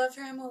okay, my love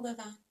for him will live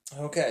on.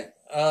 Okay.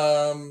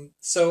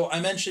 So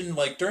I mentioned,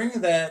 like,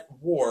 during that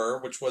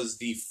war, which was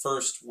the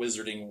first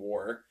Wizarding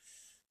War,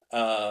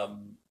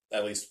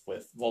 at least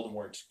with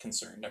Voldemort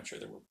concerned. I'm sure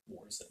there were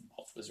wars that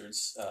involved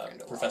wizards.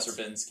 Professor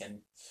Binns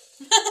can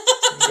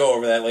go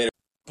over that later.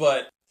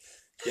 But,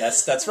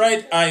 yes, that's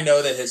right. I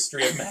know the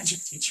history of magic,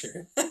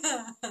 teacher.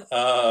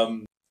 Our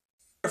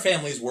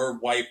families were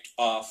wiped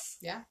off.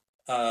 Yeah.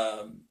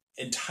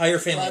 Entire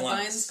family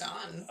lines.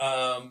 Bloodline's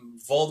gone.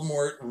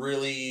 Voldemort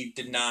really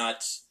did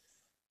not...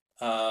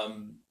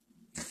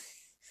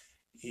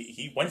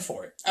 He went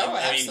for it. Oh,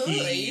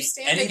 absolutely. You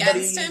stand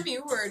against him,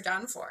 you were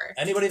done for.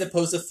 Anybody that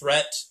posed a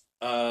threat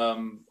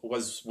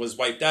was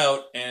wiped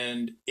out,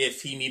 and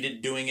if he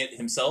needed doing it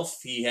himself,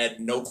 he had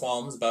no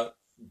qualms about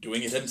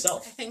doing it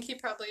himself. I think he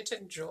probably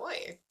took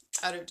joy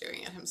out of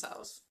doing it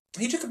himself.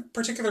 He took a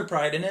particular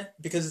pride in it,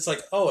 because it's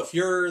like, oh, if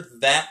you're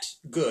that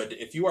good,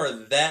 if you are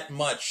that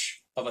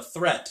much of a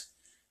threat,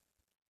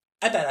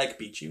 I bet I could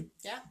beat you.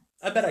 Yeah.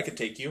 I bet I could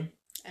take you.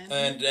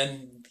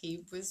 And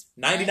he was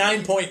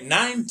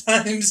 99.9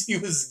 times he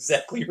was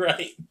exactly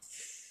right.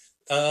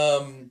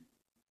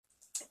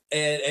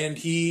 And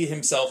he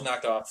himself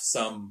knocked off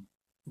some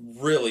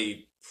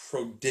really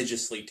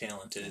prodigiously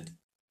talented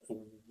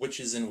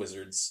witches and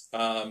wizards.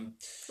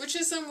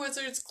 Witches and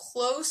wizards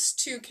close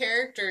to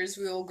characters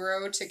we will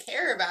grow to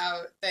care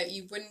about that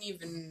you wouldn't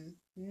even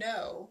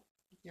know.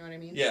 You know what I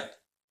mean? Yeah.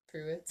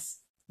 Pruitts.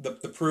 The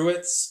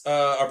Pruitts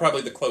are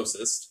probably the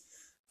closest.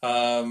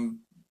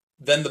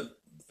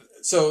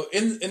 So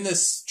in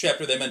this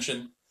chapter they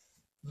mention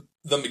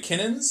the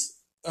McKinnons,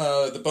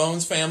 the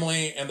Bones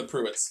family, and the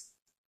Pruitts.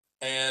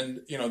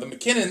 And, the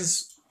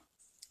McKinnons,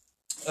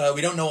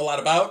 we don't know a lot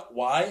about.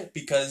 Why?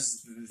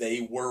 Because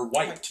they were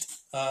wiped.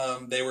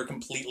 They were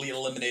completely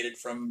eliminated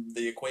from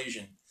the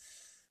equation,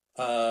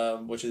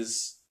 which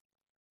is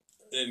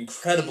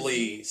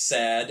incredibly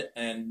sad.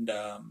 And,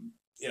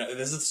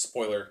 this is a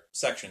spoiler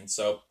section.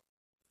 So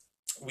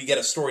we get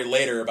a story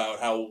later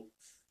about how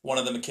one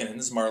of the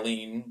McKinnons,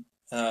 Marlene,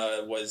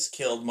 was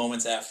killed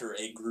moments after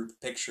a group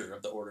picture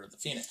of the Order of the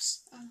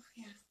Phoenix. Oh,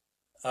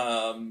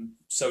 yeah.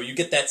 So you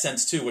get that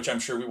sense too, which I'm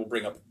sure we will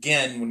bring up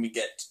again when we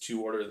get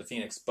to Order of the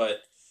Phoenix.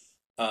 But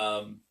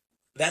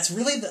that's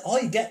really all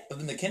you get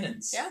of the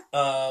McKinnons.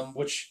 Yeah.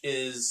 Which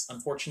is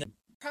unfortunate.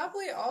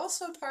 Probably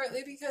also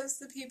partly because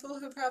the people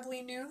who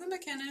probably knew the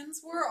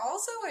McKinnons were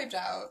also wiped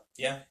out.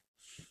 Yeah.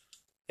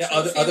 Yeah,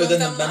 So other than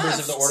the them members left.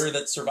 of the Order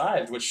that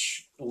survived,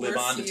 which live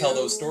on to tell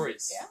those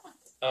stories. Yeah.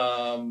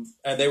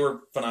 And they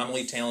were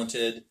phenomenally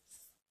talented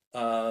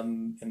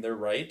in their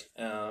right.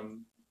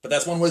 But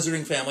that's one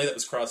wizarding family that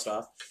was crossed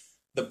off.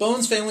 The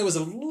Bones family was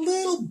a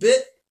little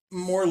bit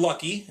more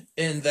lucky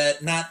in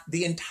that not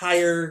the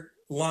entire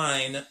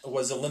line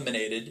was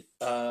eliminated.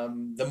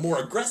 The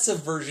more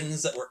aggressive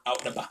versions that were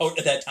out and about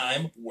at that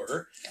time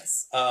were.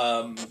 Yes.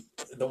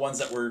 The ones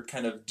that were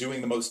kind of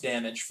doing the most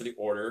damage for the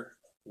Order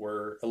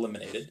were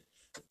eliminated.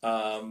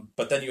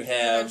 But then you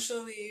have...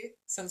 Eventually,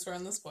 since we're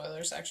in the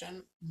spoiler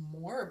section,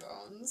 more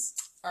Bones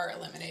are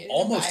eliminated.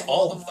 Almost by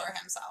all of them. Voldemort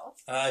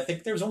himself. I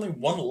think there's only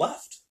one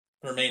left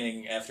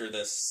remaining after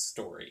this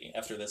story,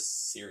 after this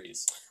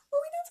series.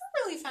 Well, we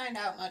never really find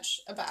out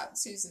much about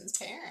Susan's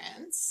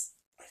parents.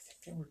 I think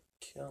they were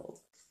killed.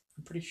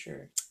 I'm pretty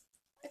sure.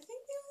 I think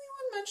the only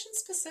one mentioned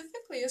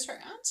specifically is her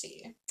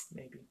auntie.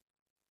 Maybe.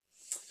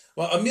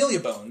 Well, Amelia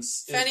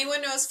Bones... If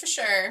anyone knows for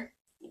sure,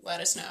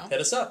 let us know. Hit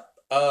us up.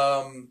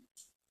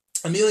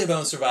 Amelia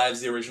Bones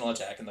survives the original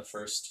attack in the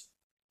first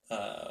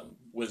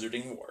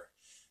Wizarding War.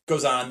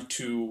 Goes on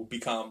to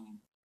become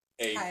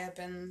high up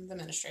in the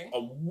Ministry.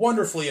 A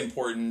wonderfully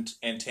important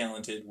and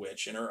talented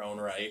witch in her own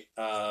right.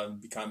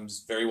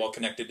 Becomes very well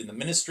connected in the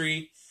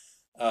Ministry,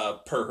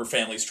 per her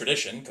family's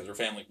tradition, because her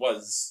family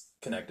was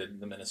connected in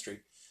the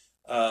Ministry.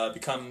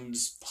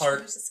 Becomes part...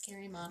 She wears a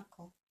scary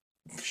monocle.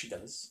 She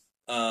does.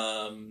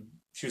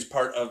 She was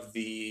part of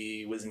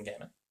the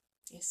Wizengamot.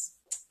 Yes.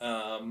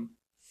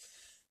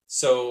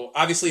 So,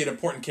 obviously an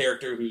important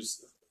character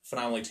who's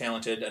phenomenally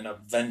talented, and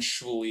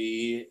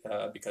eventually,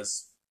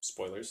 because,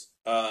 spoilers,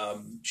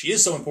 she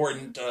is so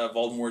important,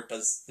 Voldemort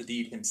does the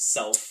deed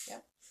himself.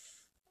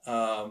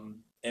 Yeah.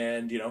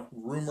 And,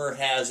 rumor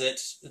has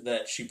it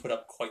that she put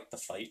up quite the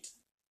fight,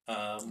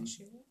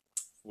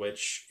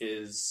 which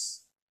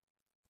is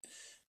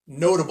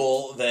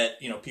notable that,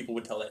 people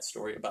would tell that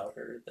story about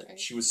her, that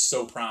she was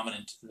so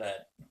prominent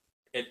that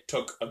it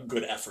took a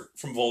good effort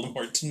from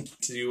Voldemort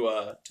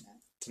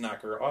to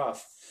knock her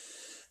off.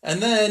 And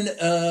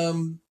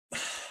then,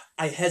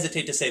 I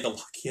hesitate to say the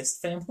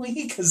luckiest family,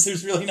 because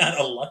there's really not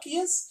a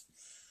luckiest.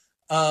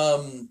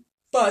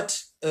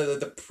 But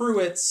the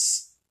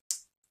Pruitts,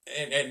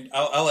 and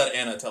I'll let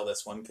Anna tell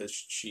this one, because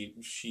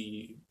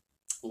she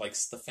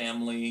likes the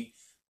family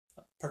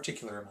a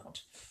particular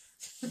amount.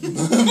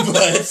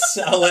 But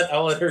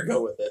I'll let her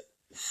go with it.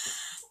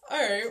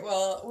 Alright,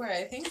 well, where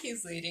I think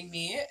he's leading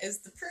me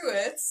is the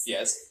Pruitts.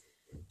 Yes.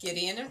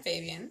 Gideon and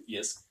Fabian.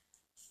 Yes.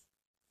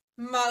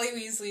 Molly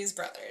Weasley's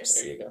brothers.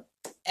 There you go.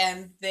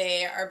 And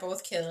they are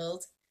both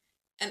killed.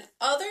 And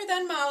other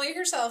than Molly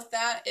herself,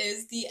 that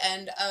is the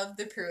end of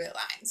the Pruitt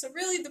line. So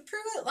really, the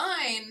Pruitt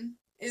line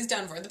is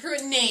done for. The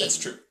Pruitt name That's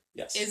true.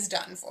 Yes. is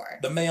done for.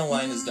 The male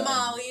line is done.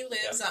 Molly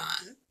lives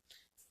on.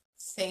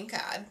 Thank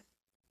God.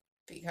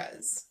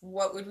 Because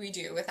what would we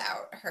do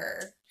without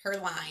her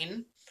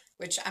line,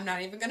 which I'm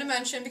not even going to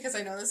mention because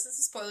I know this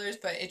is spoilers,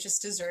 but it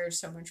just deserves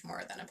so much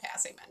more than a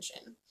passing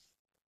mention.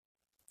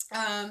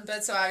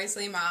 But so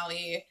obviously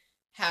Molly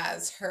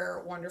has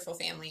her wonderful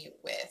family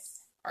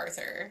with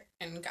Arthur,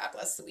 and God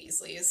bless the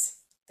Weasleys.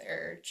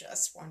 They're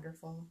just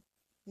wonderful.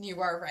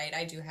 You are right.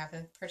 I do have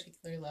a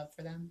particular love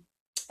for them.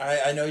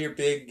 I know you're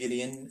big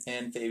Gideon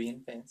and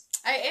Fabian fans.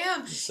 I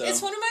am. So.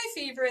 It's one of my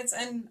favorites,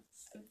 and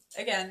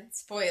again,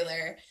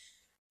 spoiler,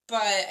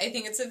 but I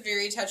think it's a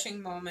very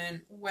touching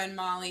moment when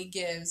Molly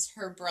gives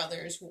her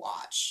brother's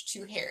watch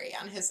to Harry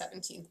on his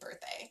 17th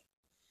birthday.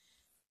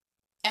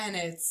 And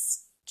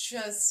it's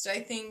just,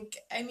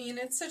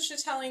 it's such a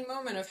telling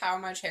moment of how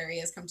much Harry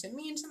has come to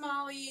mean to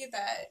Molly,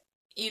 that,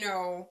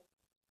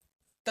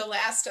 the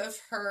last of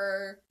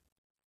her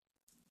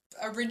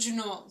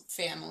original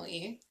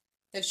family,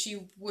 that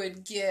she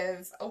would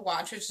give a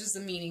watch, which is a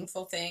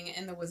meaningful thing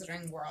in the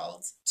wizarding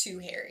world, to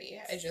Harry.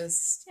 I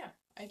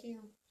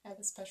do have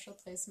a special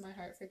place in my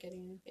heart for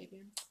Gideon and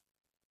Fabian.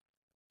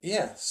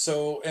 Yeah,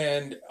 so,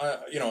 and,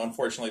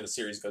 unfortunately the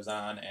series goes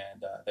on,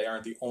 and they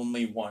aren't the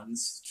only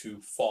ones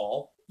to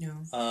fall.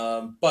 No.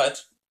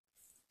 But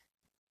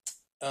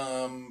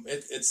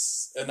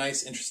it's a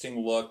nice,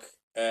 interesting look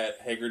at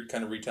Hagrid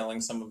kind of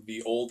retelling some of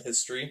the old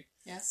history.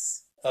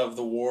 Yes. Of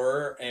the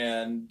war,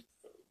 and,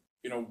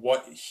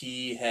 what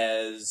he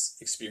has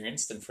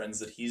experienced and friends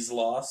that he's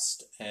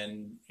lost,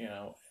 and,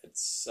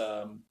 it's,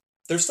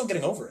 they're still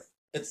getting over it.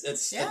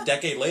 It's a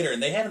decade later,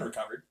 and they haven't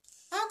recovered.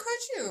 How could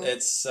you?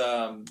 It's, it's...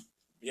 it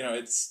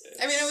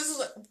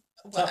was,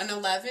 an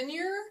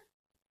 11-year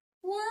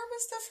war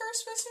was the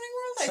first Wizarding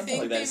World? Something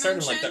like that. It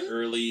started in, the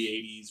early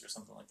 80s or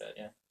something like that,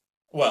 yeah.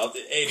 Well, the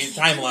 80s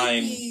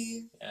timeline,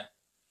 yeah.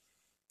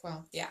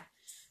 Well, yeah.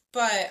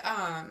 But,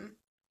 how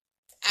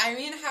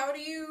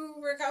do you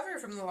recover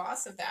from the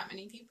loss of that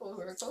many people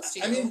who are close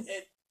to you?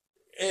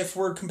 If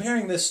we're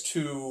comparing this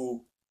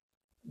to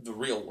the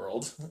real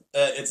world,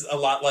 it's a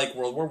lot like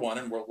World War I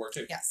and World War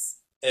II. Yes.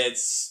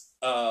 It's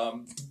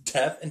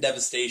death and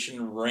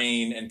devastation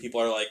reign, and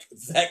people are like,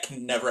 that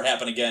can never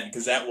happen again,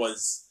 because that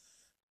was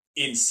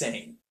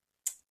insane.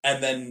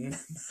 And then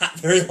not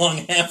very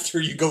long after,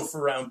 you go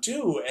for round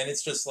 2, and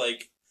it's just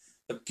like,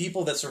 the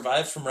people that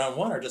survived from round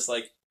 1 are just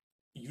like,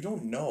 you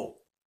don't know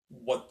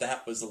what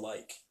that was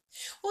like.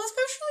 Well,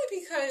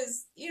 especially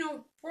because,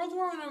 World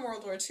War I and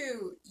World War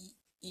II,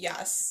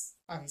 yes,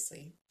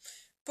 obviously.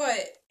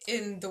 But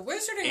in the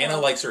Wizarding Anna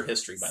World, likes her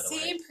history, by the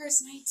way. Same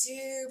person, I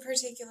do,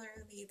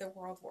 particularly the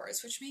World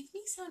Wars, which make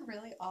me sound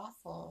really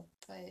awful,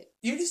 but...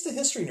 You're just a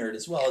history nerd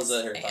as well as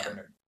a Harry Potter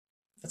nerd.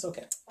 That's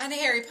okay. On a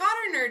Harry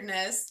Potter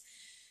nerdness,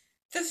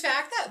 the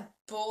fact that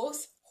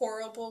both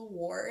horrible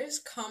wars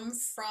come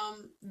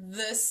from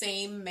the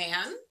same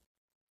man,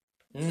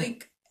 I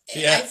think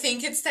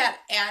it's that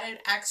added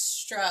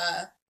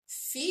extra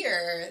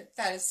fear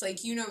that it's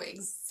like,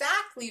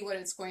 exactly what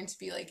it's going to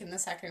be like in the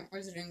second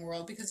Wizarding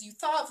World, because you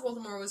thought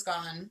Voldemort was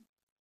gone.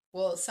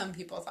 Well, some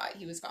people thought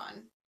he was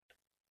gone.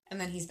 And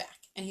then he's back,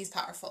 and he's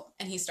powerful,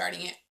 and he's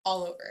starting it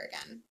all over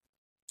again.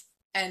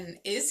 And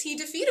is he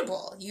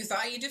defeatable? You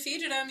thought you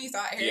defeated him, you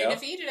thought Harry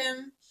defeated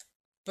him,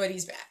 but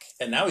he's back.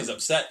 And now he's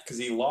upset because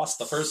he lost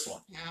the first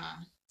one. Yeah.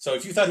 So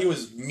if you thought he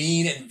was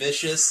mean and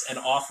vicious and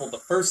awful the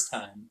first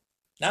time,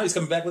 now he's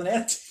coming back with an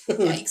attitude.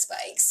 Yikes,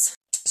 spikes.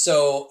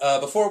 So,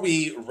 before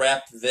we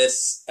wrap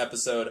this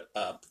episode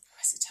up...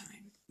 What's the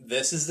time?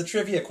 This is the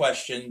trivia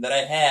question that I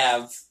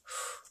have...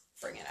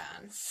 Bring it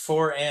on.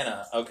 For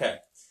Anna. Okay.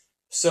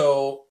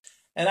 So,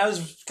 and I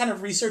was kind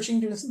of researching,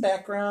 doing some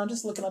background,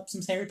 just looking up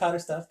some Harry Potter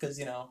stuff, because,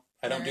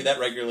 I don't do that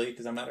regularly,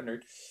 because I'm not a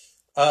nerd.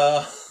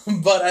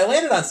 But I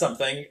landed on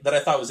something that I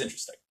thought was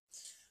interesting.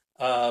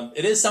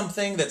 It is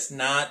something that's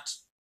not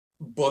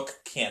book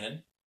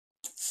canon.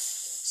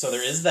 So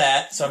there is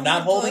that. So I'm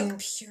not holding...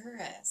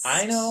 Purist.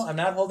 I know. I'm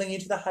not holding you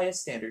to the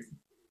highest standard.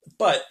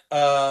 But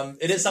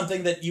it is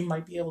something that you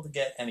might be able to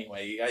get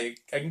anyway.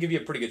 I can give you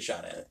a pretty good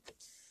shot at it.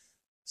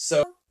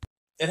 So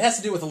it has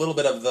to do with a little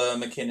bit of the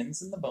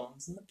McKinnons and the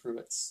Bones and the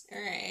Pruitts.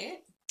 All right.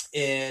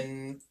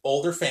 In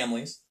older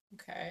families.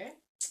 Okay.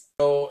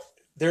 So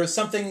there was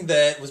something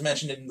that was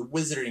mentioned in the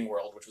Wizarding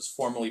World, which was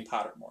formerly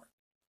Pottermore.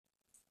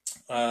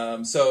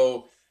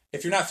 So...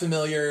 If you're not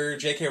familiar,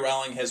 J.K.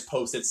 Rowling has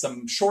posted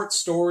some short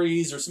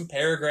stories or some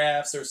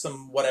paragraphs or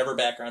some whatever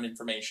background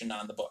information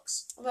on the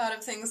books. A lot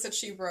of things that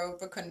she wrote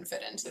but couldn't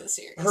fit into the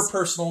series. Her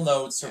personal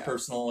notes, her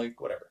personal,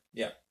 whatever.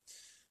 Yeah.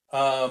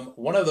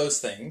 One of those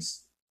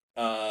things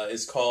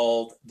is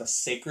called The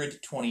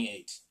Sacred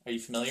 28. Are you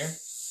familiar?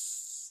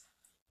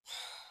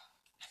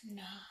 I'm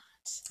not.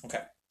 Okay.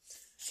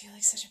 I feel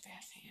like such a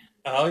bad fan.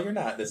 Oh, you're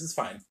not. This is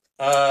fine.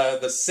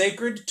 The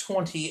Sacred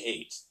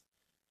 28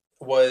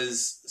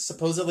 was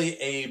supposedly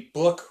a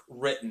book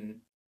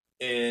written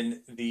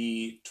in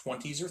the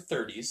 20s or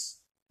 30s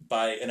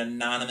by an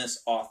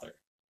anonymous author.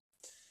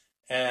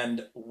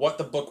 And what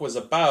the book was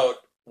about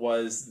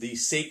was the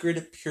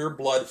sacred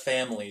pure-blood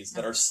families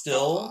that are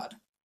still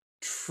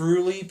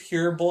truly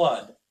pure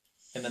blood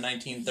in the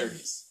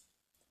 1930s.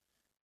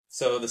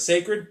 So the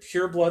sacred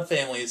pureblood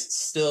family is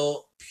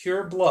still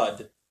pure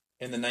blood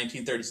in the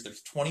 1930s.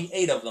 There's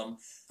 28 of them.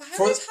 Why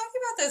are we talking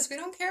about this? We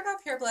don't care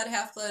about pureblood,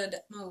 half-blood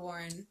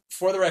Mugborn.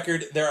 For the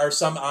record, there are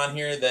some on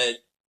here that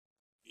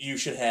you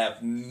should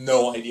have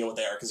no idea what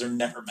they are because they're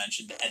never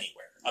mentioned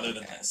anywhere other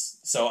than this.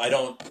 So I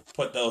don't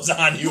put those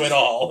on you at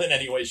all in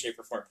any way, shape,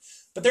 or form.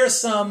 But there are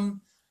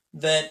some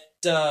that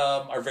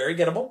are very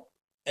gettable,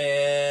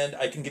 and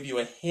I can give you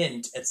a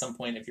hint at some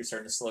point if you're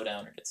starting to slow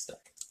down or get stuck.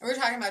 We're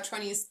talking about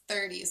 20s,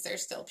 30s. They're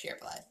still pure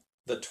blood.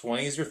 The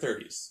 20s or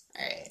 30s.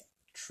 All right.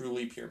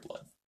 Truly pure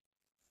blood.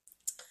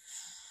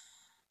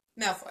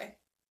 Malfoy.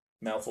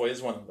 Malfoy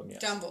is one of them,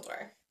 yes.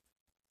 Dumbledore.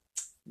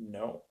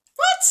 No.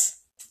 What?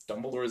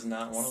 Dumbledore is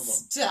not one of them.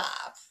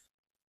 Stop.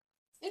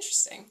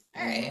 Interesting.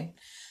 All right.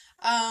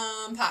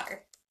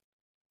 Potter.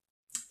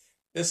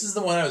 This is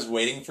the one I was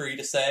waiting for you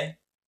to say.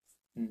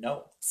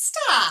 No.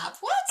 Stop.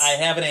 What? I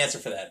have an answer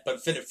for that,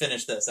 but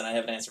finish this, and I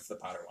have an answer for the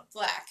Potter one.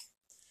 Black.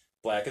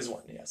 Black is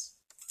one, yes.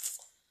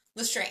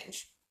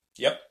 Lestrange.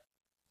 Yep.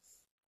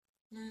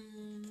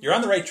 You're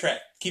on the right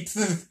track. Keep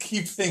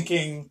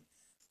thinking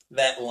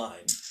that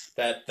line,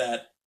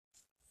 that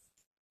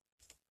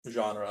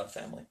genre of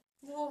family.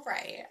 Well,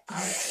 right,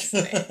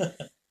 obviously.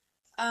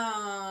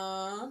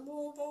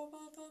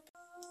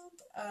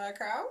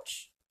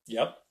 Crouch.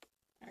 Yep.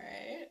 All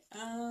right.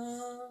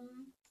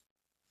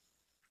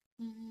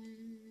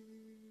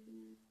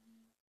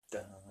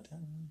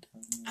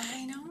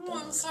 I know.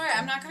 I'm sorry.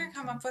 I'm not going to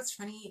come up with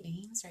 28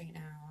 names right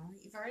now.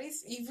 You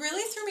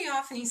really threw me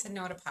off, and you said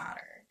no to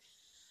Potter.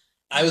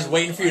 I was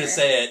waiting for you to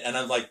say it, and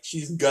I'm like,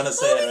 she's gonna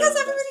say it. Well, because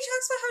everybody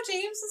talks about how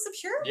James is a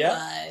pure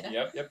blood.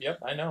 Yep.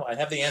 I know. I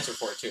have the answer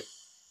for it too.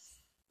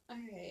 All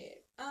right.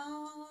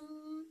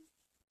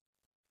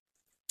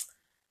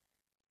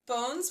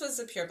 Bones was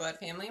a pure blood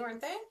family,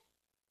 weren't they?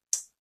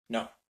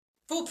 No.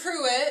 Well,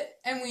 Pruitt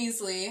and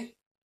Weasley,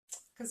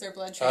 because they're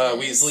blood traders.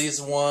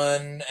 Weasley's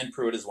one, and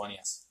Pruitt is one.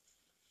 Yes.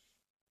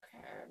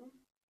 Okay.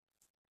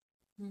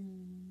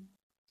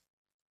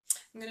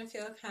 I'm going to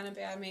feel kind of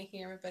bad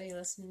making everybody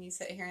listen to me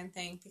sit here and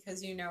think,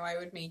 because you know I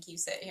would make you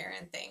sit here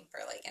and think for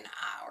like an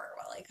hour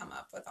while I come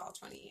up with all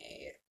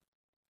 28.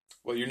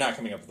 Well, you're not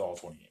coming up with all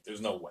 28.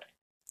 There's no way.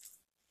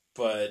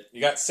 But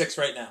you got 6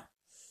 right now.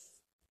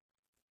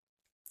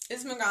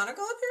 Is McGonagall a pure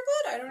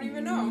blood? I don't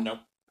even know.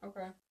 Nope.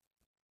 Okay.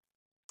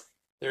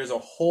 There's a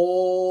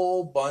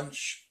whole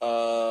bunch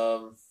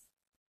of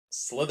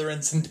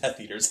Slytherins and Death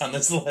Eaters on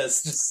this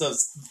list. Just so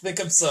think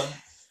of some.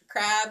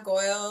 Crabbe,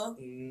 Goyle,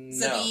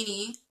 No.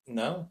 Zabini.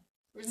 No.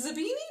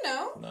 Zabini?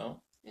 No.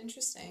 No.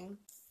 Interesting.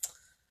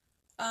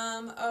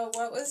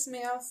 What was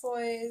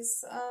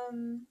Malfoy's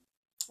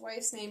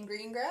wife's name?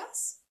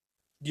 Greengrass?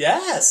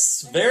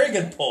 Yes! Very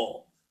good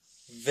pull.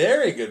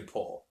 Very good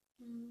pull.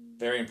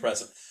 Very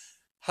impressive.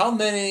 How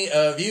many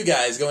of you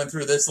guys going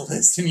through this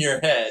list in your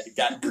head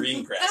got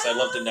Greengrass? I'd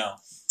love to know.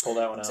 Pull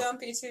that one out. Don't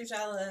be too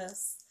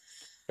jealous.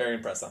 Very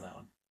impressed on that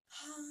one.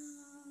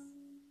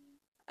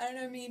 I don't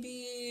know,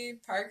 maybe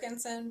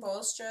Parkinson,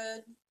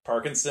 Bulstrode.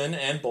 Parkinson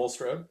and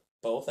Bulstrode.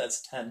 Both.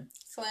 That's 10.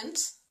 Flint.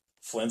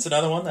 Flint's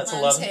another one. That's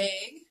Montague, 11.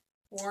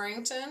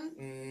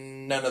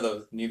 Warrington. None of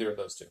those. Neither of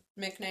those two.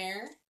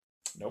 McNair.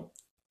 Nope.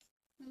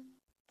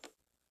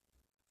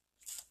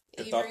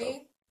 Good Avery. thought,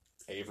 though.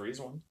 Avery's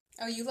one.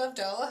 Oh, you love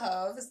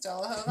Dolohov. Is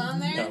Dolohov on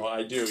there? No,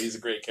 I do. He's a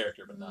great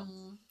character, but no.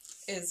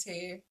 Is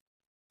he?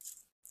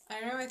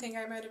 I don't know. I think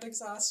I might have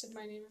exhausted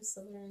my name of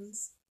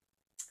Slytherins.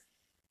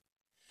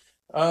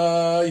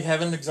 You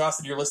haven't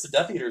exhausted your list of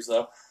Death Eaters,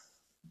 though.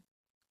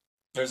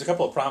 There's a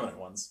couple of prominent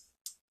ones.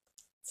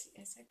 Let's see,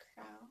 I said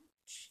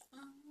Crouch.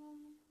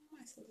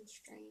 I said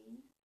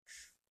Lestrange.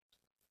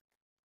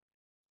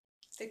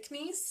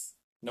 Thickniece?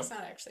 Nope. It's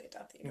not actually a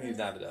Death Eater. He's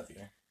not a Death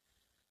Eater.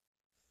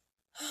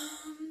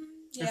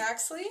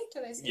 Yaxley?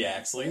 Did I say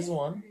Yaxley's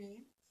one.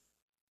 Right.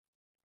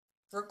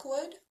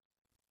 Brookwood?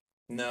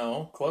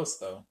 No, close,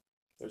 though.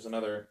 There's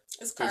another...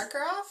 Is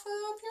Karkaroff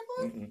a pure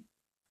blood?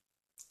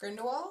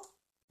 Grindelwald?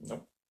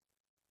 Nope.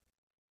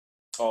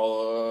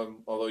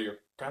 Although you're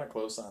kind of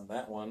close on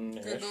that one.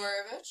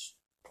 Grigorovich?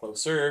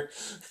 Closer.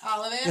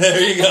 Ollivander?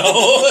 There you go.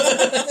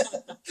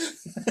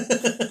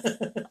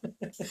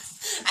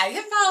 I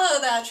can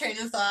follow that train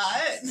of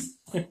thought.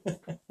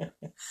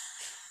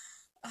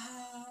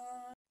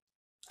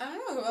 I don't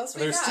know who else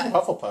we There's got. 2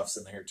 Hufflepuffs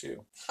in there,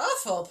 too.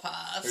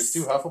 Hufflepuffs? There's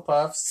 2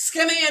 Hufflepuffs.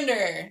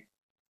 Scamander?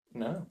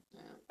 No.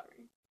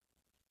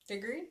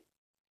 Diggory?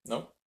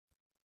 Nope.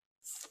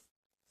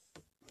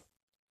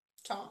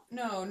 Tom?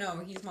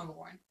 No, he's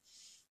Muggle-born.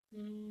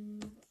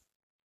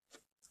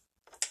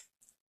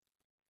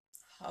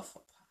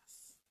 Hufflepuff.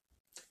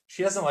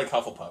 She doesn't like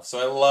Hufflepuff, so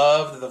I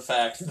loved the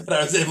fact that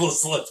I was able to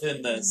slip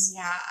in this.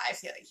 Yeah, I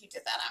feel like you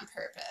did that on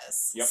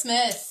purpose. Yep.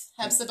 Smith.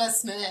 Hepzibah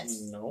Smith.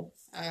 No.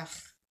 Ugh.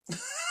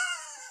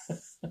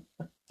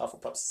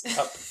 Hufflepuff's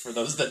up, for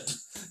those that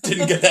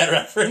didn't get that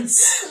reference.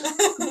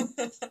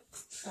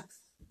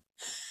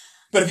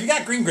 But if you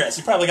got Greengrass,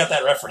 you probably got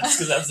that reference,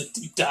 because that was a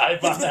deep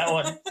dive on that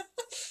one.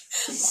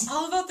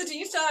 All about the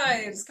deep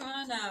dives. Come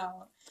on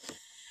now.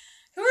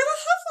 Who are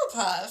the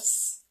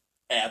Hufflepuffs?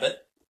 Abbott.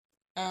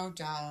 Oh,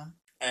 duh.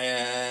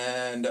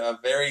 And a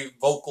very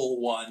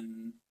vocal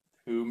one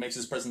who makes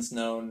his presence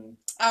known.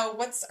 Oh,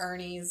 what's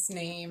Ernie's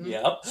name?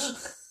 Yep.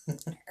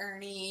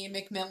 Ernie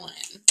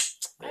McMillan.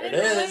 There I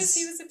didn't realize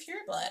he was a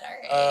pureblood.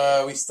 All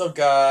right. We still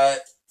got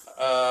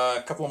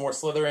a couple more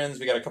Slytherins.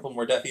 We got a couple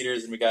more Death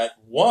Eaters, and we got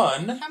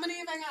one. How many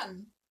have I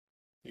gotten?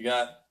 You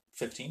got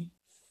 15.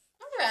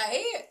 All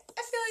right.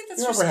 I feel like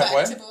that's You're respectable.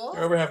 Over halfway.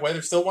 You're over halfway.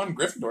 There's still one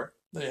Gryffindor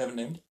that you haven't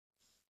named.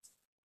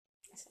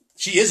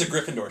 She is a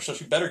Gryffindor, so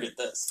she better get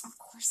this. Of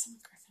course I'm a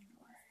Gryffindor.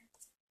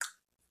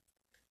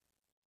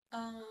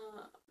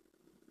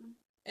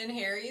 And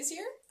Harry's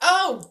here?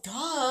 Oh,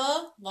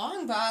 duh.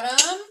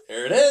 Longbottom.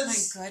 There it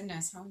is. My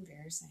goodness, how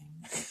embarrassing.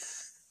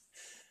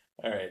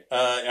 All right.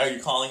 Are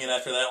you calling it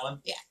after that one?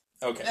 Yeah.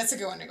 Okay. That's a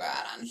good one to go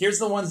out on. Here's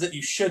the ones that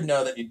you should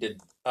know that you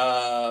didn't.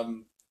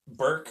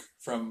 Burke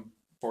from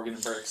Borgin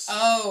and Burke's.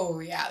 Oh,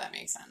 yeah, that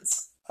makes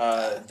sense.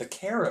 The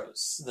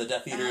Carrows, the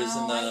Death Eaters,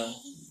 and I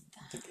hate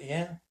that.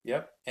 yeah,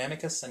 yep,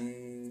 Amicus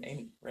and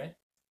Amy, right?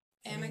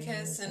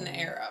 Amicus and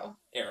Arrow.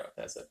 Arrow,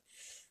 that's it.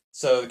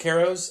 So the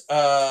Carrows,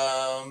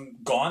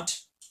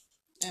 Gaunt.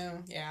 Oh,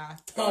 yeah.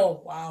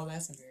 Oh, wow,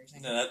 that's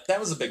embarrassing. No, that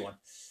was a big one.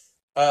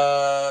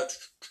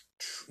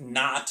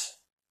 Knot,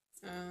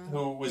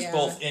 who was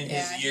both in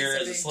his year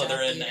as a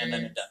Slytherin and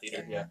then a Death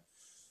Eater. Yeah.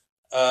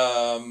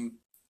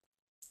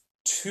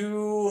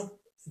 Two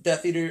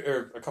Death Eater,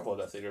 or a couple of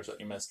Death Eaters that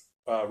you missed.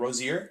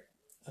 Rosier,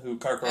 who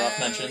Karkaroff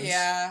mentions.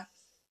 Yeah.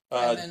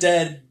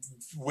 Dead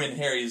when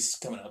Harry's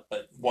coming up,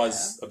 but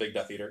was a big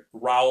Death Eater.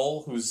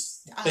 Rowell,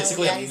 who's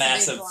basically a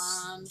massive,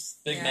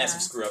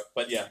 massive screw up.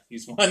 But yeah,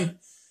 he's one.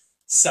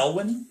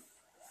 Selwyn.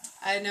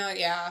 I know,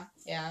 yeah.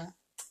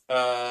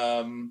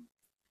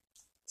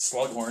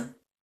 Slughorn.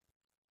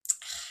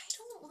 I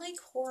don't like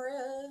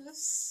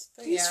Horace.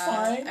 But he's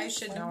fine. I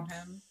should know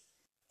him.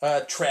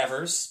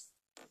 Travers.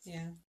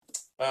 Yeah.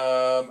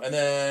 And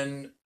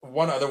then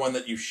one other one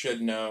that you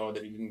should know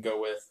that you didn't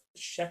go with,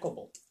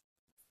 Shacklebolt.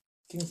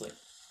 Kingsley.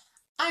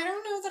 I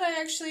don't know that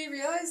I actually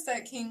realized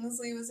that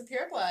Kingsley was a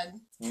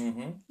pureblood.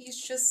 Mm-hmm. He's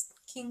just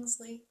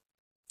Kingsley.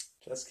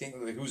 Just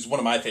Kingsley, who's one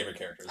of my favorite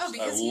characters. Oh,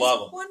 because I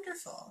love him.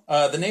 Wonderful.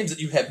 The names that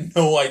you have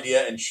no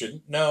idea and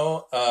shouldn't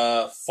know.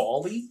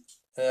 Folly.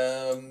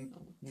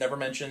 Never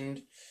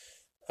mentioned.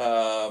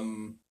 What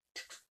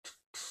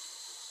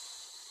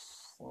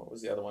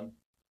was the other one?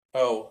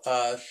 Oh,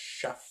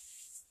 Shafiq?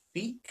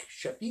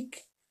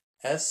 Shafiq?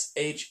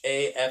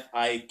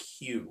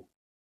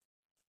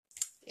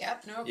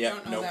 Yep, nope,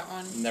 don't know that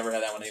one. Never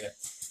had that one either.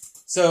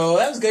 So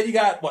that was good. You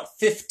got,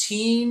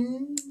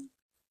 15?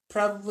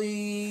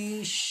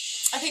 Probably...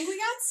 I think we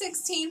got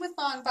 16 with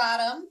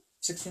Longbottom.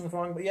 16 with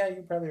Longbottom, yeah,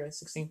 you're probably right,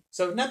 16.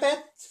 So not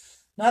bad.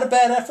 Not a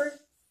bad effort.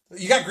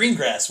 You got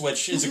Greengrass,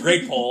 which is a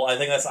great poll. I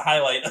think that's the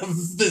highlight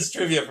of this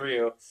trivia for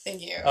you.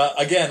 Thank you.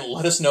 Again,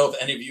 let us know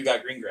if any of you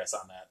got Greengrass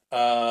on that.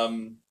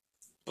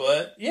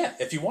 But yeah,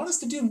 if you want us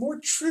to do more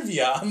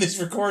trivia on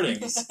these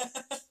recordings,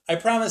 I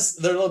promise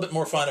they're a little bit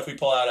more fun if we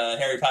pull out a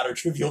Harry Potter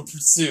Trivial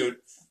Pursuit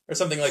or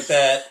something like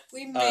that.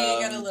 We may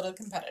get a little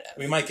competitive.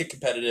 We might get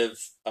competitive,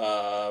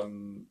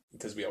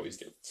 because we always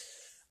do.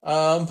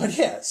 But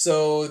yeah,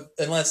 so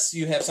unless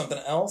you have something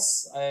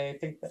else, I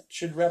think that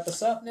should wrap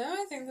us up. No,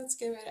 I think that's a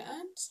good way to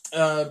end.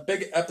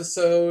 Big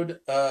episode,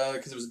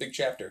 because it was a big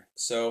chapter.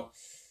 So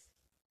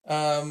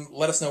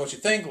let us know what you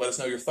think. Let us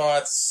know your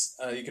thoughts.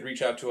 You can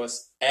reach out to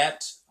us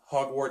at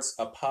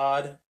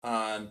HogwartsApod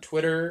on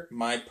Twitter.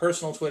 My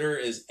personal Twitter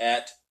is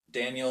at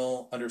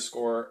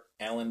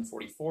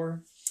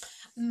Daniel_Allen44.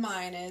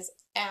 Mine is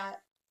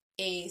at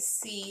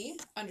AC_Solger.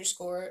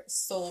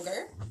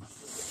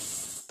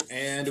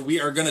 And we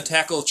are going to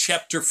tackle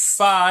Chapter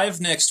 5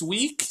 next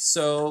week,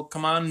 so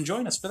come on and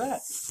join us for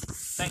that.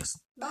 Thanks.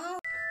 Bye.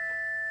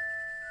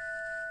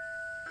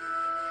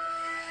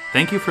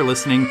 Thank you for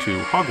listening to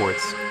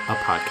Hogwarts, a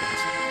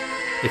podcast.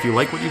 If you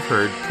like what you've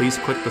heard, please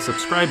click the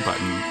subscribe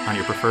button on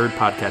your preferred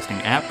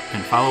podcasting app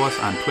and follow us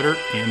on Twitter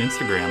and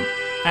Instagram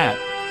at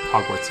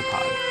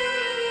HogwartsApod.